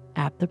shot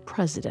at the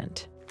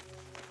president.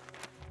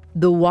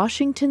 The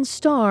Washington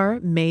Star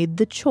made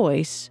the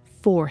choice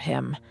for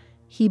him.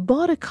 He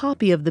bought a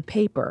copy of the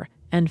paper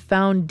and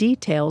found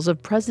details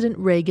of President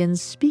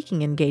Reagan's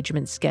speaking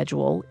engagement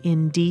schedule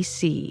in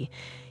D.C.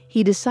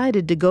 He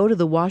decided to go to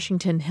the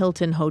Washington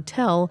Hilton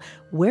Hotel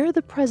where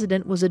the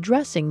president was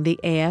addressing the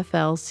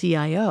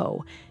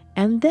AFL-CIO,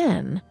 and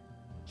then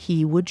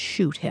he would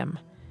shoot him.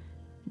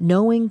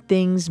 Knowing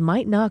things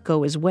might not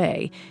go his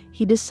way,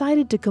 he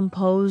decided to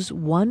compose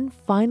one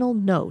final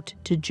note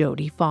to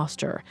Jodie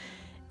Foster.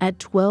 At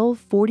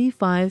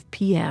 12:45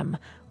 p.m.,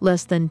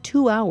 less than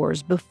 2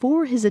 hours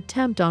before his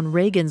attempt on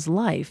Reagan's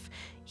life,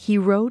 he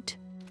wrote,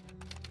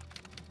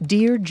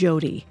 "Dear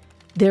Jodie,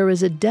 there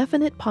is a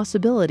definite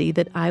possibility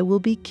that I will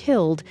be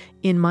killed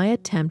in my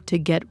attempt to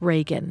get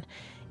Reagan.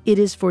 It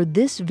is for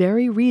this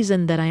very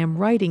reason that I am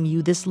writing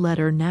you this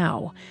letter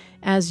now.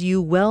 As you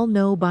well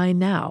know by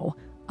now,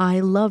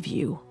 I love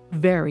you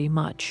very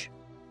much.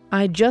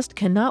 I just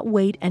cannot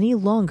wait any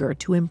longer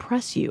to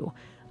impress you.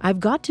 I've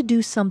got to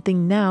do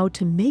something now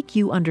to make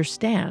you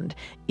understand,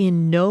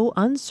 in no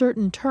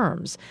uncertain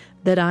terms,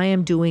 that I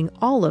am doing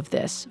all of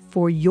this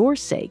for your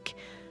sake.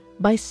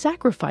 By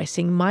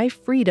sacrificing my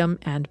freedom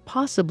and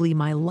possibly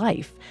my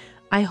life,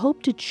 I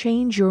hope to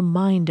change your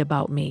mind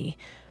about me.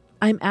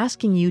 I'm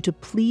asking you to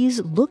please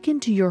look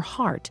into your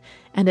heart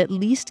and at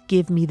least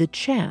give me the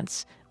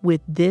chance, with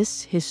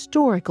this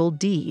historical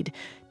deed,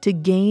 to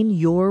gain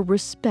your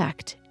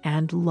respect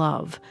and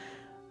love.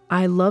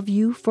 I love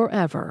you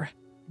forever.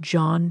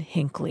 John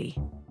Hinckley."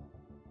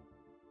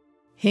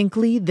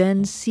 Hinckley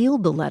then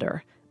sealed the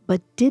letter,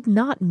 but did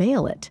not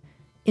mail it.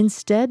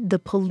 Instead, the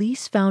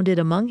police found it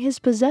among his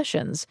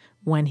possessions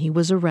when he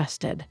was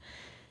arrested.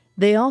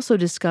 They also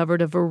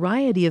discovered a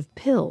variety of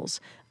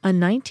pills, a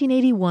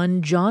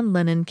 1981 John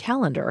Lennon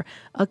calendar,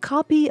 a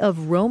copy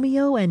of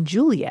Romeo and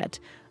Juliet,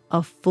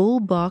 a full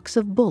box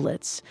of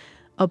bullets,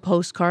 a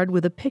postcard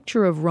with a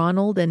picture of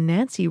Ronald and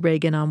Nancy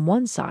Reagan on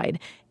one side,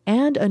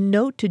 and a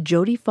note to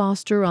Jodie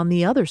Foster on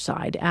the other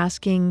side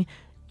asking,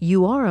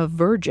 "You are a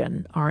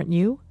virgin, aren't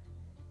you?"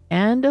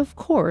 And, of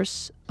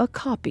course, a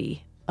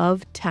copy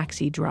of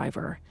Taxi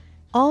Driver.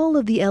 All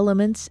of the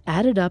elements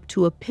added up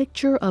to a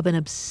picture of an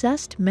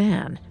obsessed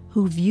man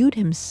who viewed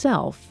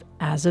himself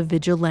as a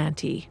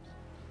vigilante.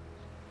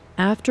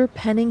 After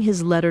penning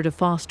his letter to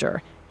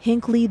Foster,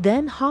 Hinckley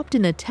then hopped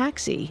in a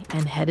taxi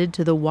and headed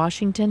to the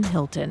Washington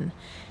Hilton.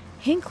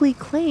 Hinckley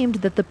claimed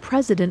that the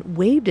president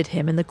waved at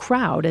him in the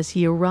crowd as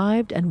he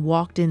arrived and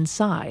walked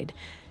inside.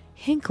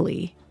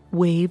 Hinckley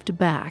waved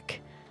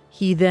back.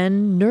 He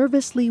then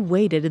nervously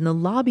waited in the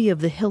lobby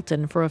of the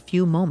Hilton for a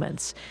few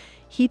moments.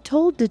 He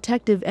told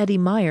Detective Eddie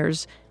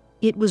Myers,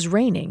 "It was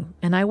raining,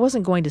 and I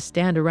wasn't going to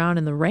stand around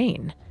in the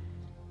rain."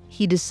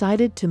 He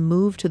decided to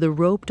move to the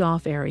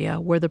roped-off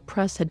area where the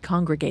press had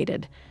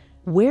congregated.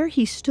 Where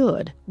he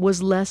stood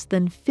was less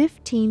than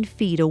 15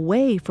 feet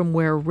away from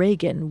where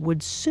Reagan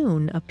would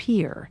soon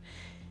appear.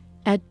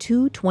 At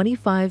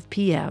 2:25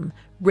 p.m.,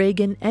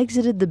 Reagan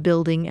exited the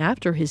building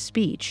after his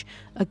speech,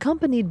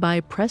 accompanied by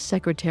Press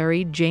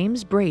Secretary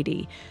James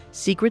Brady,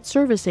 Secret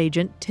Service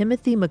agent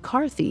Timothy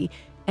McCarthy,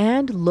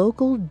 and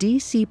local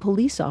D.C.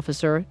 police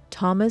officer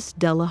Thomas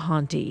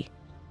Delahanty.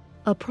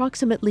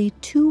 Approximately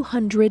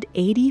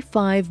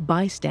 285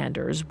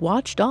 bystanders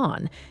watched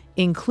on,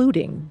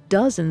 including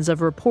dozens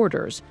of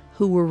reporters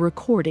who were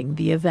recording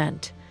the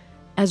event.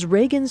 As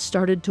Reagan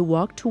started to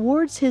walk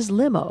towards his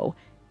limo,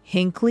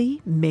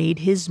 Hinckley made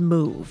his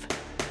move.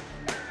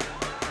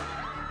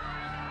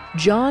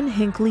 John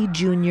Hinckley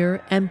Jr.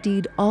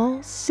 emptied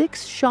all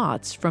 6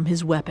 shots from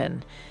his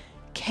weapon.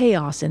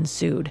 Chaos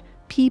ensued.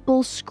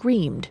 People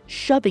screamed,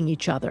 shoving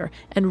each other,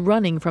 and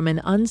running from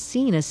an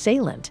unseen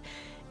assailant.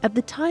 At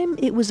the time,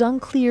 it was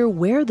unclear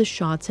where the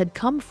shots had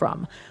come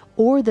from,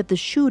 or that the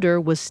shooter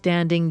was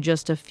standing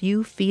just a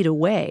few feet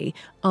away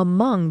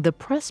among the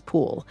press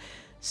pool.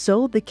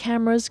 So the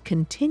cameras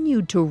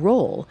continued to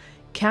roll,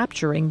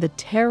 capturing the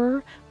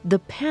terror, the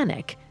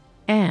panic,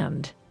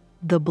 and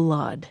the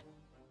blood.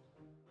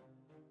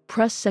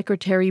 Press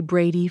Secretary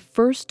Brady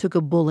first took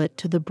a bullet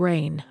to the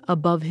brain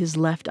above his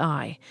left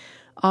eye.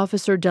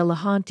 Officer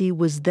Delahanty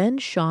was then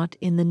shot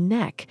in the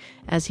neck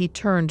as he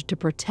turned to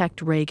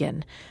protect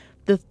Reagan.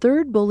 The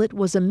third bullet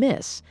was a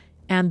miss,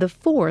 and the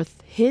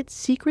fourth hit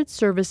Secret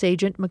Service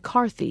agent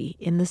McCarthy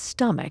in the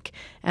stomach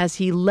as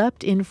he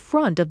leapt in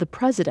front of the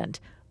president,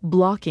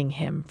 blocking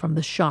him from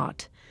the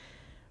shot.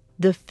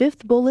 The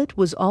fifth bullet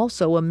was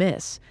also a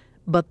miss,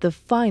 but the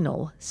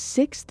final,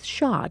 sixth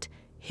shot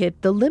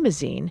hit the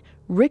limousine,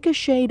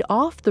 ricocheted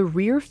off the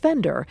rear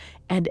fender,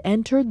 and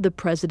entered the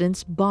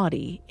president's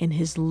body in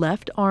his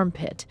left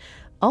armpit,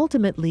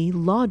 ultimately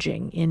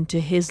lodging into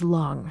his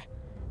lung.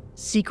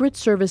 Secret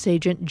Service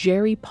agent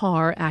Jerry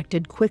Parr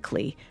acted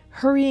quickly,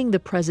 hurrying the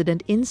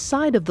president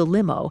inside of the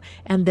limo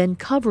and then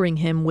covering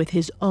him with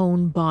his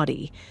own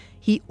body.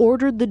 He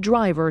ordered the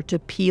driver to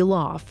peel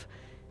off.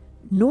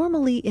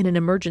 Normally, in an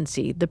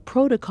emergency, the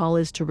protocol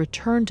is to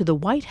return to the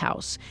White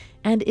House,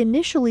 and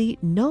initially,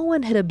 no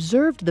one had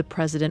observed the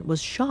president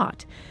was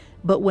shot.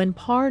 But when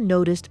Parr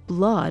noticed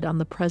blood on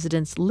the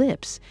president's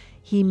lips,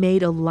 he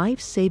made a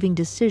life-saving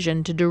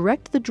decision to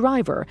direct the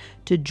driver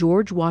to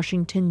George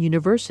Washington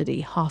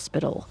University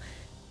Hospital.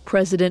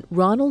 President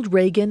Ronald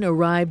Reagan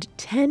arrived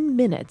 10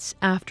 minutes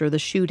after the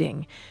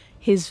shooting.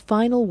 His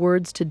final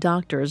words to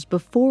doctors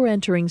before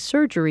entering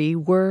surgery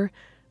were,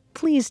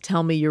 "Please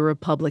tell me you're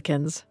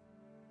Republicans."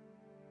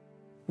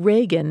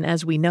 Reagan,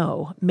 as we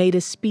know, made a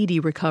speedy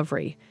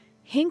recovery.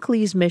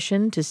 Hinckley's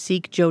mission to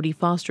seek Jodie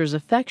Foster's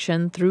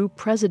affection through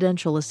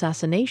presidential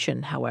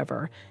assassination,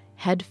 however,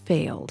 had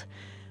failed.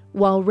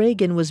 While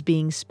Reagan was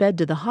being sped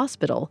to the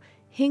hospital,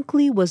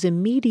 Hinckley was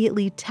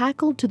immediately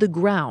tackled to the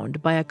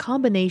ground by a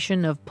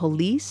combination of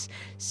police,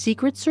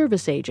 Secret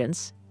Service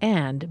agents,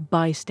 and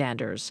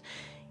bystanders.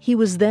 He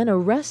was then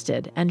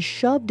arrested and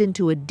shoved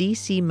into a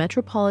D.C.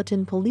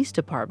 Metropolitan Police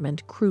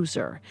Department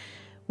cruiser.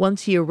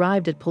 Once he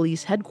arrived at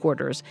police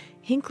headquarters,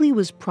 Hinckley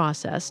was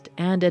processed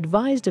and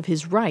advised of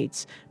his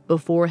rights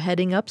before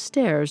heading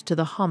upstairs to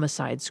the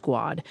homicide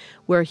squad,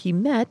 where he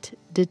met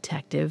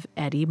Detective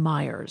Eddie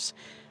Myers.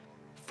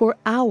 For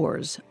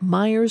hours,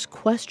 Myers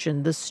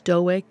questioned the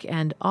stoic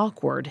and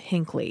awkward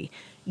Hinckley,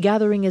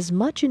 gathering as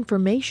much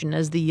information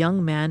as the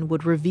young man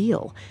would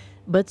reveal.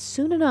 But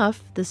soon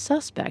enough, the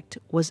suspect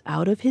was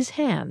out of his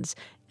hands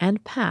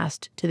and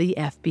passed to the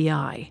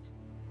FBI.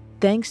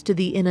 Thanks to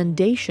the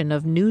inundation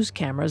of news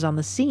cameras on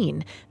the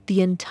scene,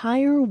 the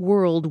entire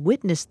world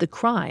witnessed the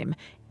crime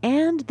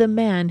and the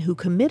man who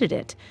committed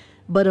it.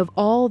 But of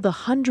all the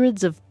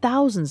hundreds of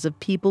thousands of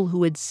people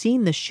who had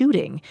seen the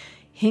shooting,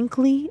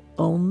 Hinckley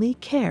only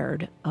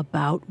cared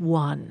about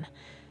one.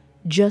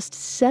 Just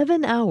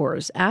 7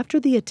 hours after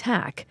the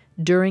attack,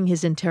 during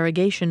his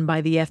interrogation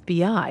by the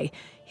FBI,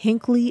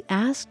 Hinckley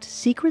asked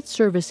Secret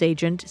Service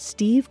agent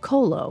Steve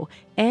Colo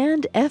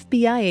and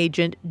FBI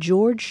agent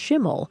George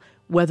Schimmel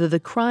whether the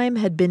crime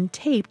had been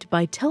taped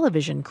by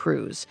television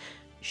crews.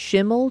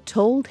 Schimmel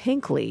told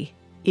Hinckley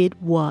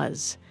it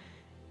was.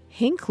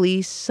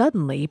 Hinckley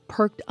suddenly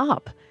perked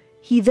up.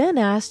 He then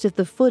asked if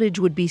the footage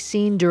would be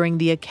seen during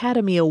the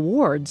Academy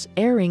Awards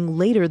airing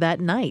later that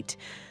night.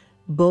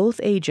 Both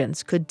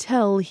agents could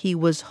tell he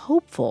was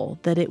hopeful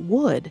that it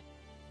would.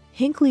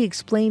 Hinckley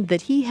explained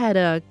that he had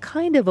a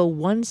kind of a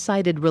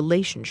one-sided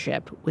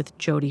relationship with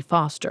Jodie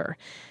Foster.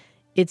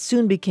 It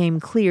soon became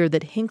clear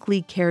that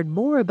Hinckley cared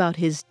more about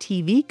his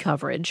TV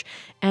coverage,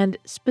 and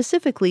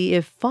specifically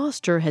if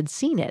Foster had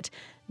seen it,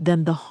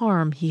 than the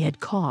harm he had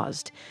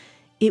caused.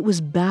 It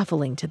was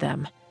baffling to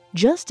them,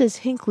 just as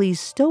Hinckley's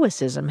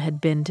stoicism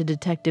had been to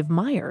Detective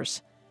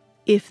Myers.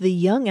 If the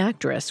young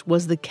actress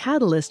was the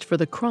catalyst for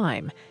the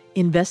crime,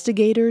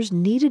 investigators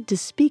needed to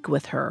speak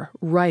with her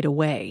right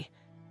away.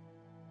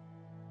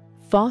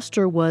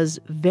 Foster was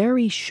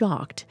very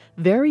shocked,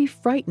 very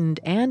frightened,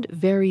 and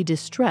very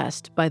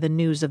distressed by the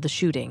news of the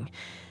shooting.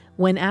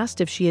 When asked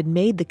if she had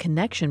made the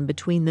connection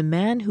between the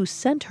man who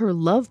sent her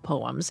love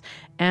poems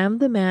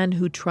and the man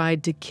who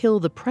tried to kill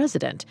the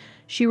president,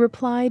 she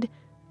replied,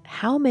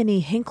 "How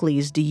many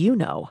Hinkleys do you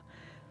know?"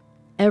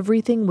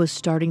 Everything was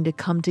starting to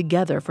come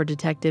together for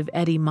Detective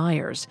Eddie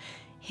Myers.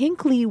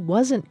 Hinckley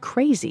wasn't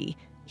crazy.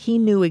 He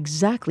knew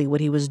exactly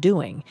what he was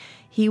doing.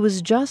 He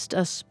was just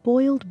a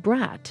spoiled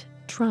brat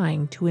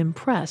trying to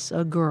impress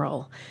a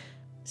girl.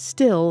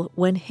 Still,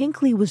 when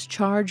Hinckley was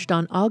charged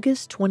on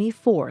August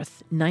 24,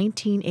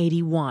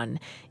 1981,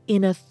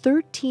 in a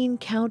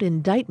 13-count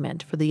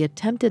indictment for the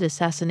attempted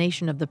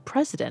assassination of the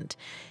president,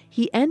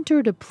 he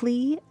entered a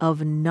plea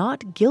of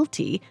not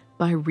guilty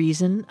by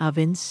reason of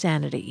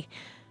insanity.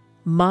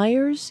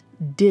 Myers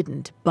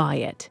didn't buy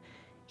it.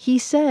 He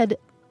said,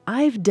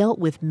 "I've dealt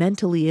with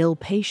mentally ill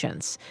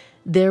patients.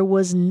 There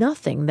was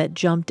nothing that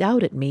jumped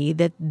out at me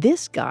that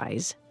this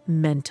guy's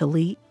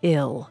mentally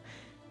ill."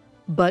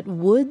 But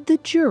would the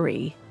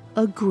jury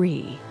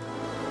agree?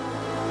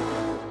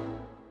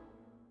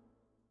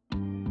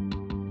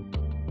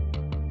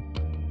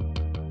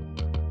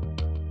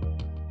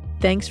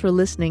 Thanks for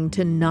listening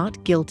to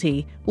Not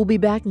Guilty. We'll be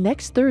back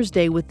next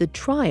Thursday with the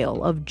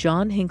trial of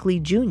John Hinckley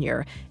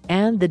Jr.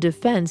 and the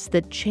defense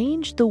that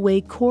changed the way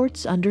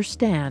courts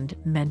understand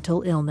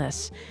mental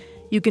illness.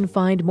 You can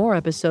find more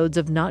episodes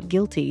of Not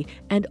Guilty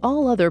and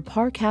all other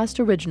Parcast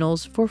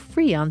originals for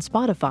free on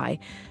Spotify.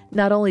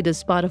 Not only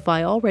does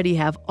Spotify already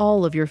have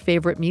all of your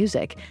favorite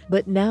music,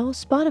 but now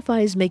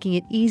Spotify is making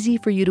it easy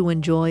for you to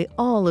enjoy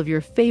all of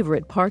your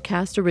favorite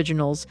Parcast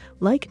originals,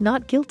 like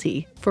Not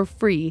Guilty, for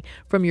free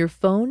from your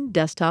phone,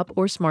 desktop,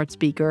 or smart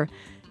speaker.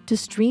 To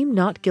stream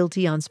Not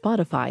Guilty on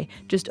Spotify,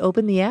 just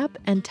open the app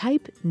and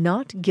type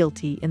Not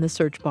Guilty in the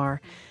search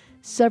bar.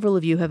 Several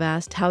of you have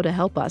asked how to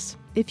help us.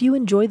 If you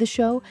enjoy the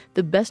show,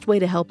 the best way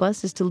to help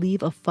us is to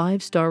leave a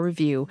 5-star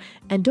review.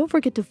 And don't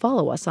forget to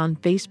follow us on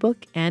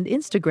Facebook and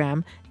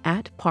Instagram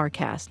at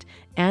Parcast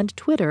and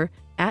Twitter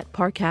at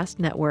Parcast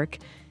Network.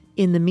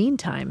 In the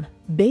meantime,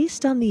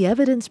 based on the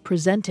evidence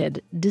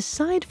presented,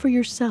 decide for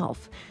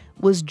yourself.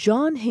 Was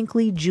John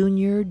Hinckley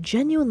Jr.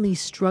 genuinely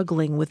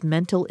struggling with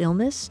mental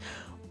illness?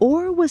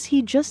 Or was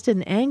he just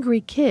an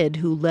angry kid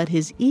who let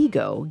his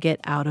ego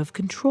get out of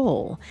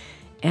control?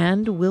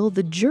 And will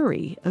the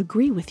jury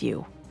agree with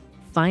you?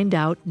 Find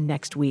out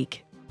next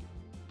week.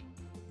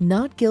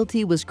 Not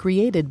Guilty was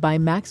created by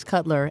Max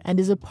Cutler and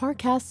is a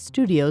Parcast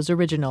Studios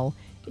original.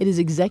 It is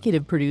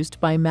executive produced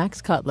by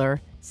Max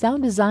Cutler,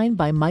 sound designed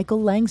by Michael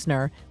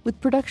Langsner, with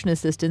production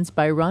assistance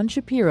by Ron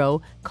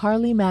Shapiro,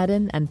 Carly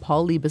Madden, and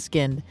Paul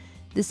Liebeskind.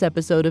 This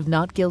episode of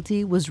Not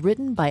Guilty was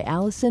written by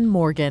Allison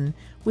Morgan,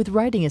 with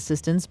writing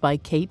assistance by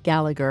Kate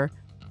Gallagher.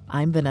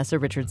 I'm Vanessa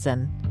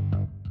Richardson.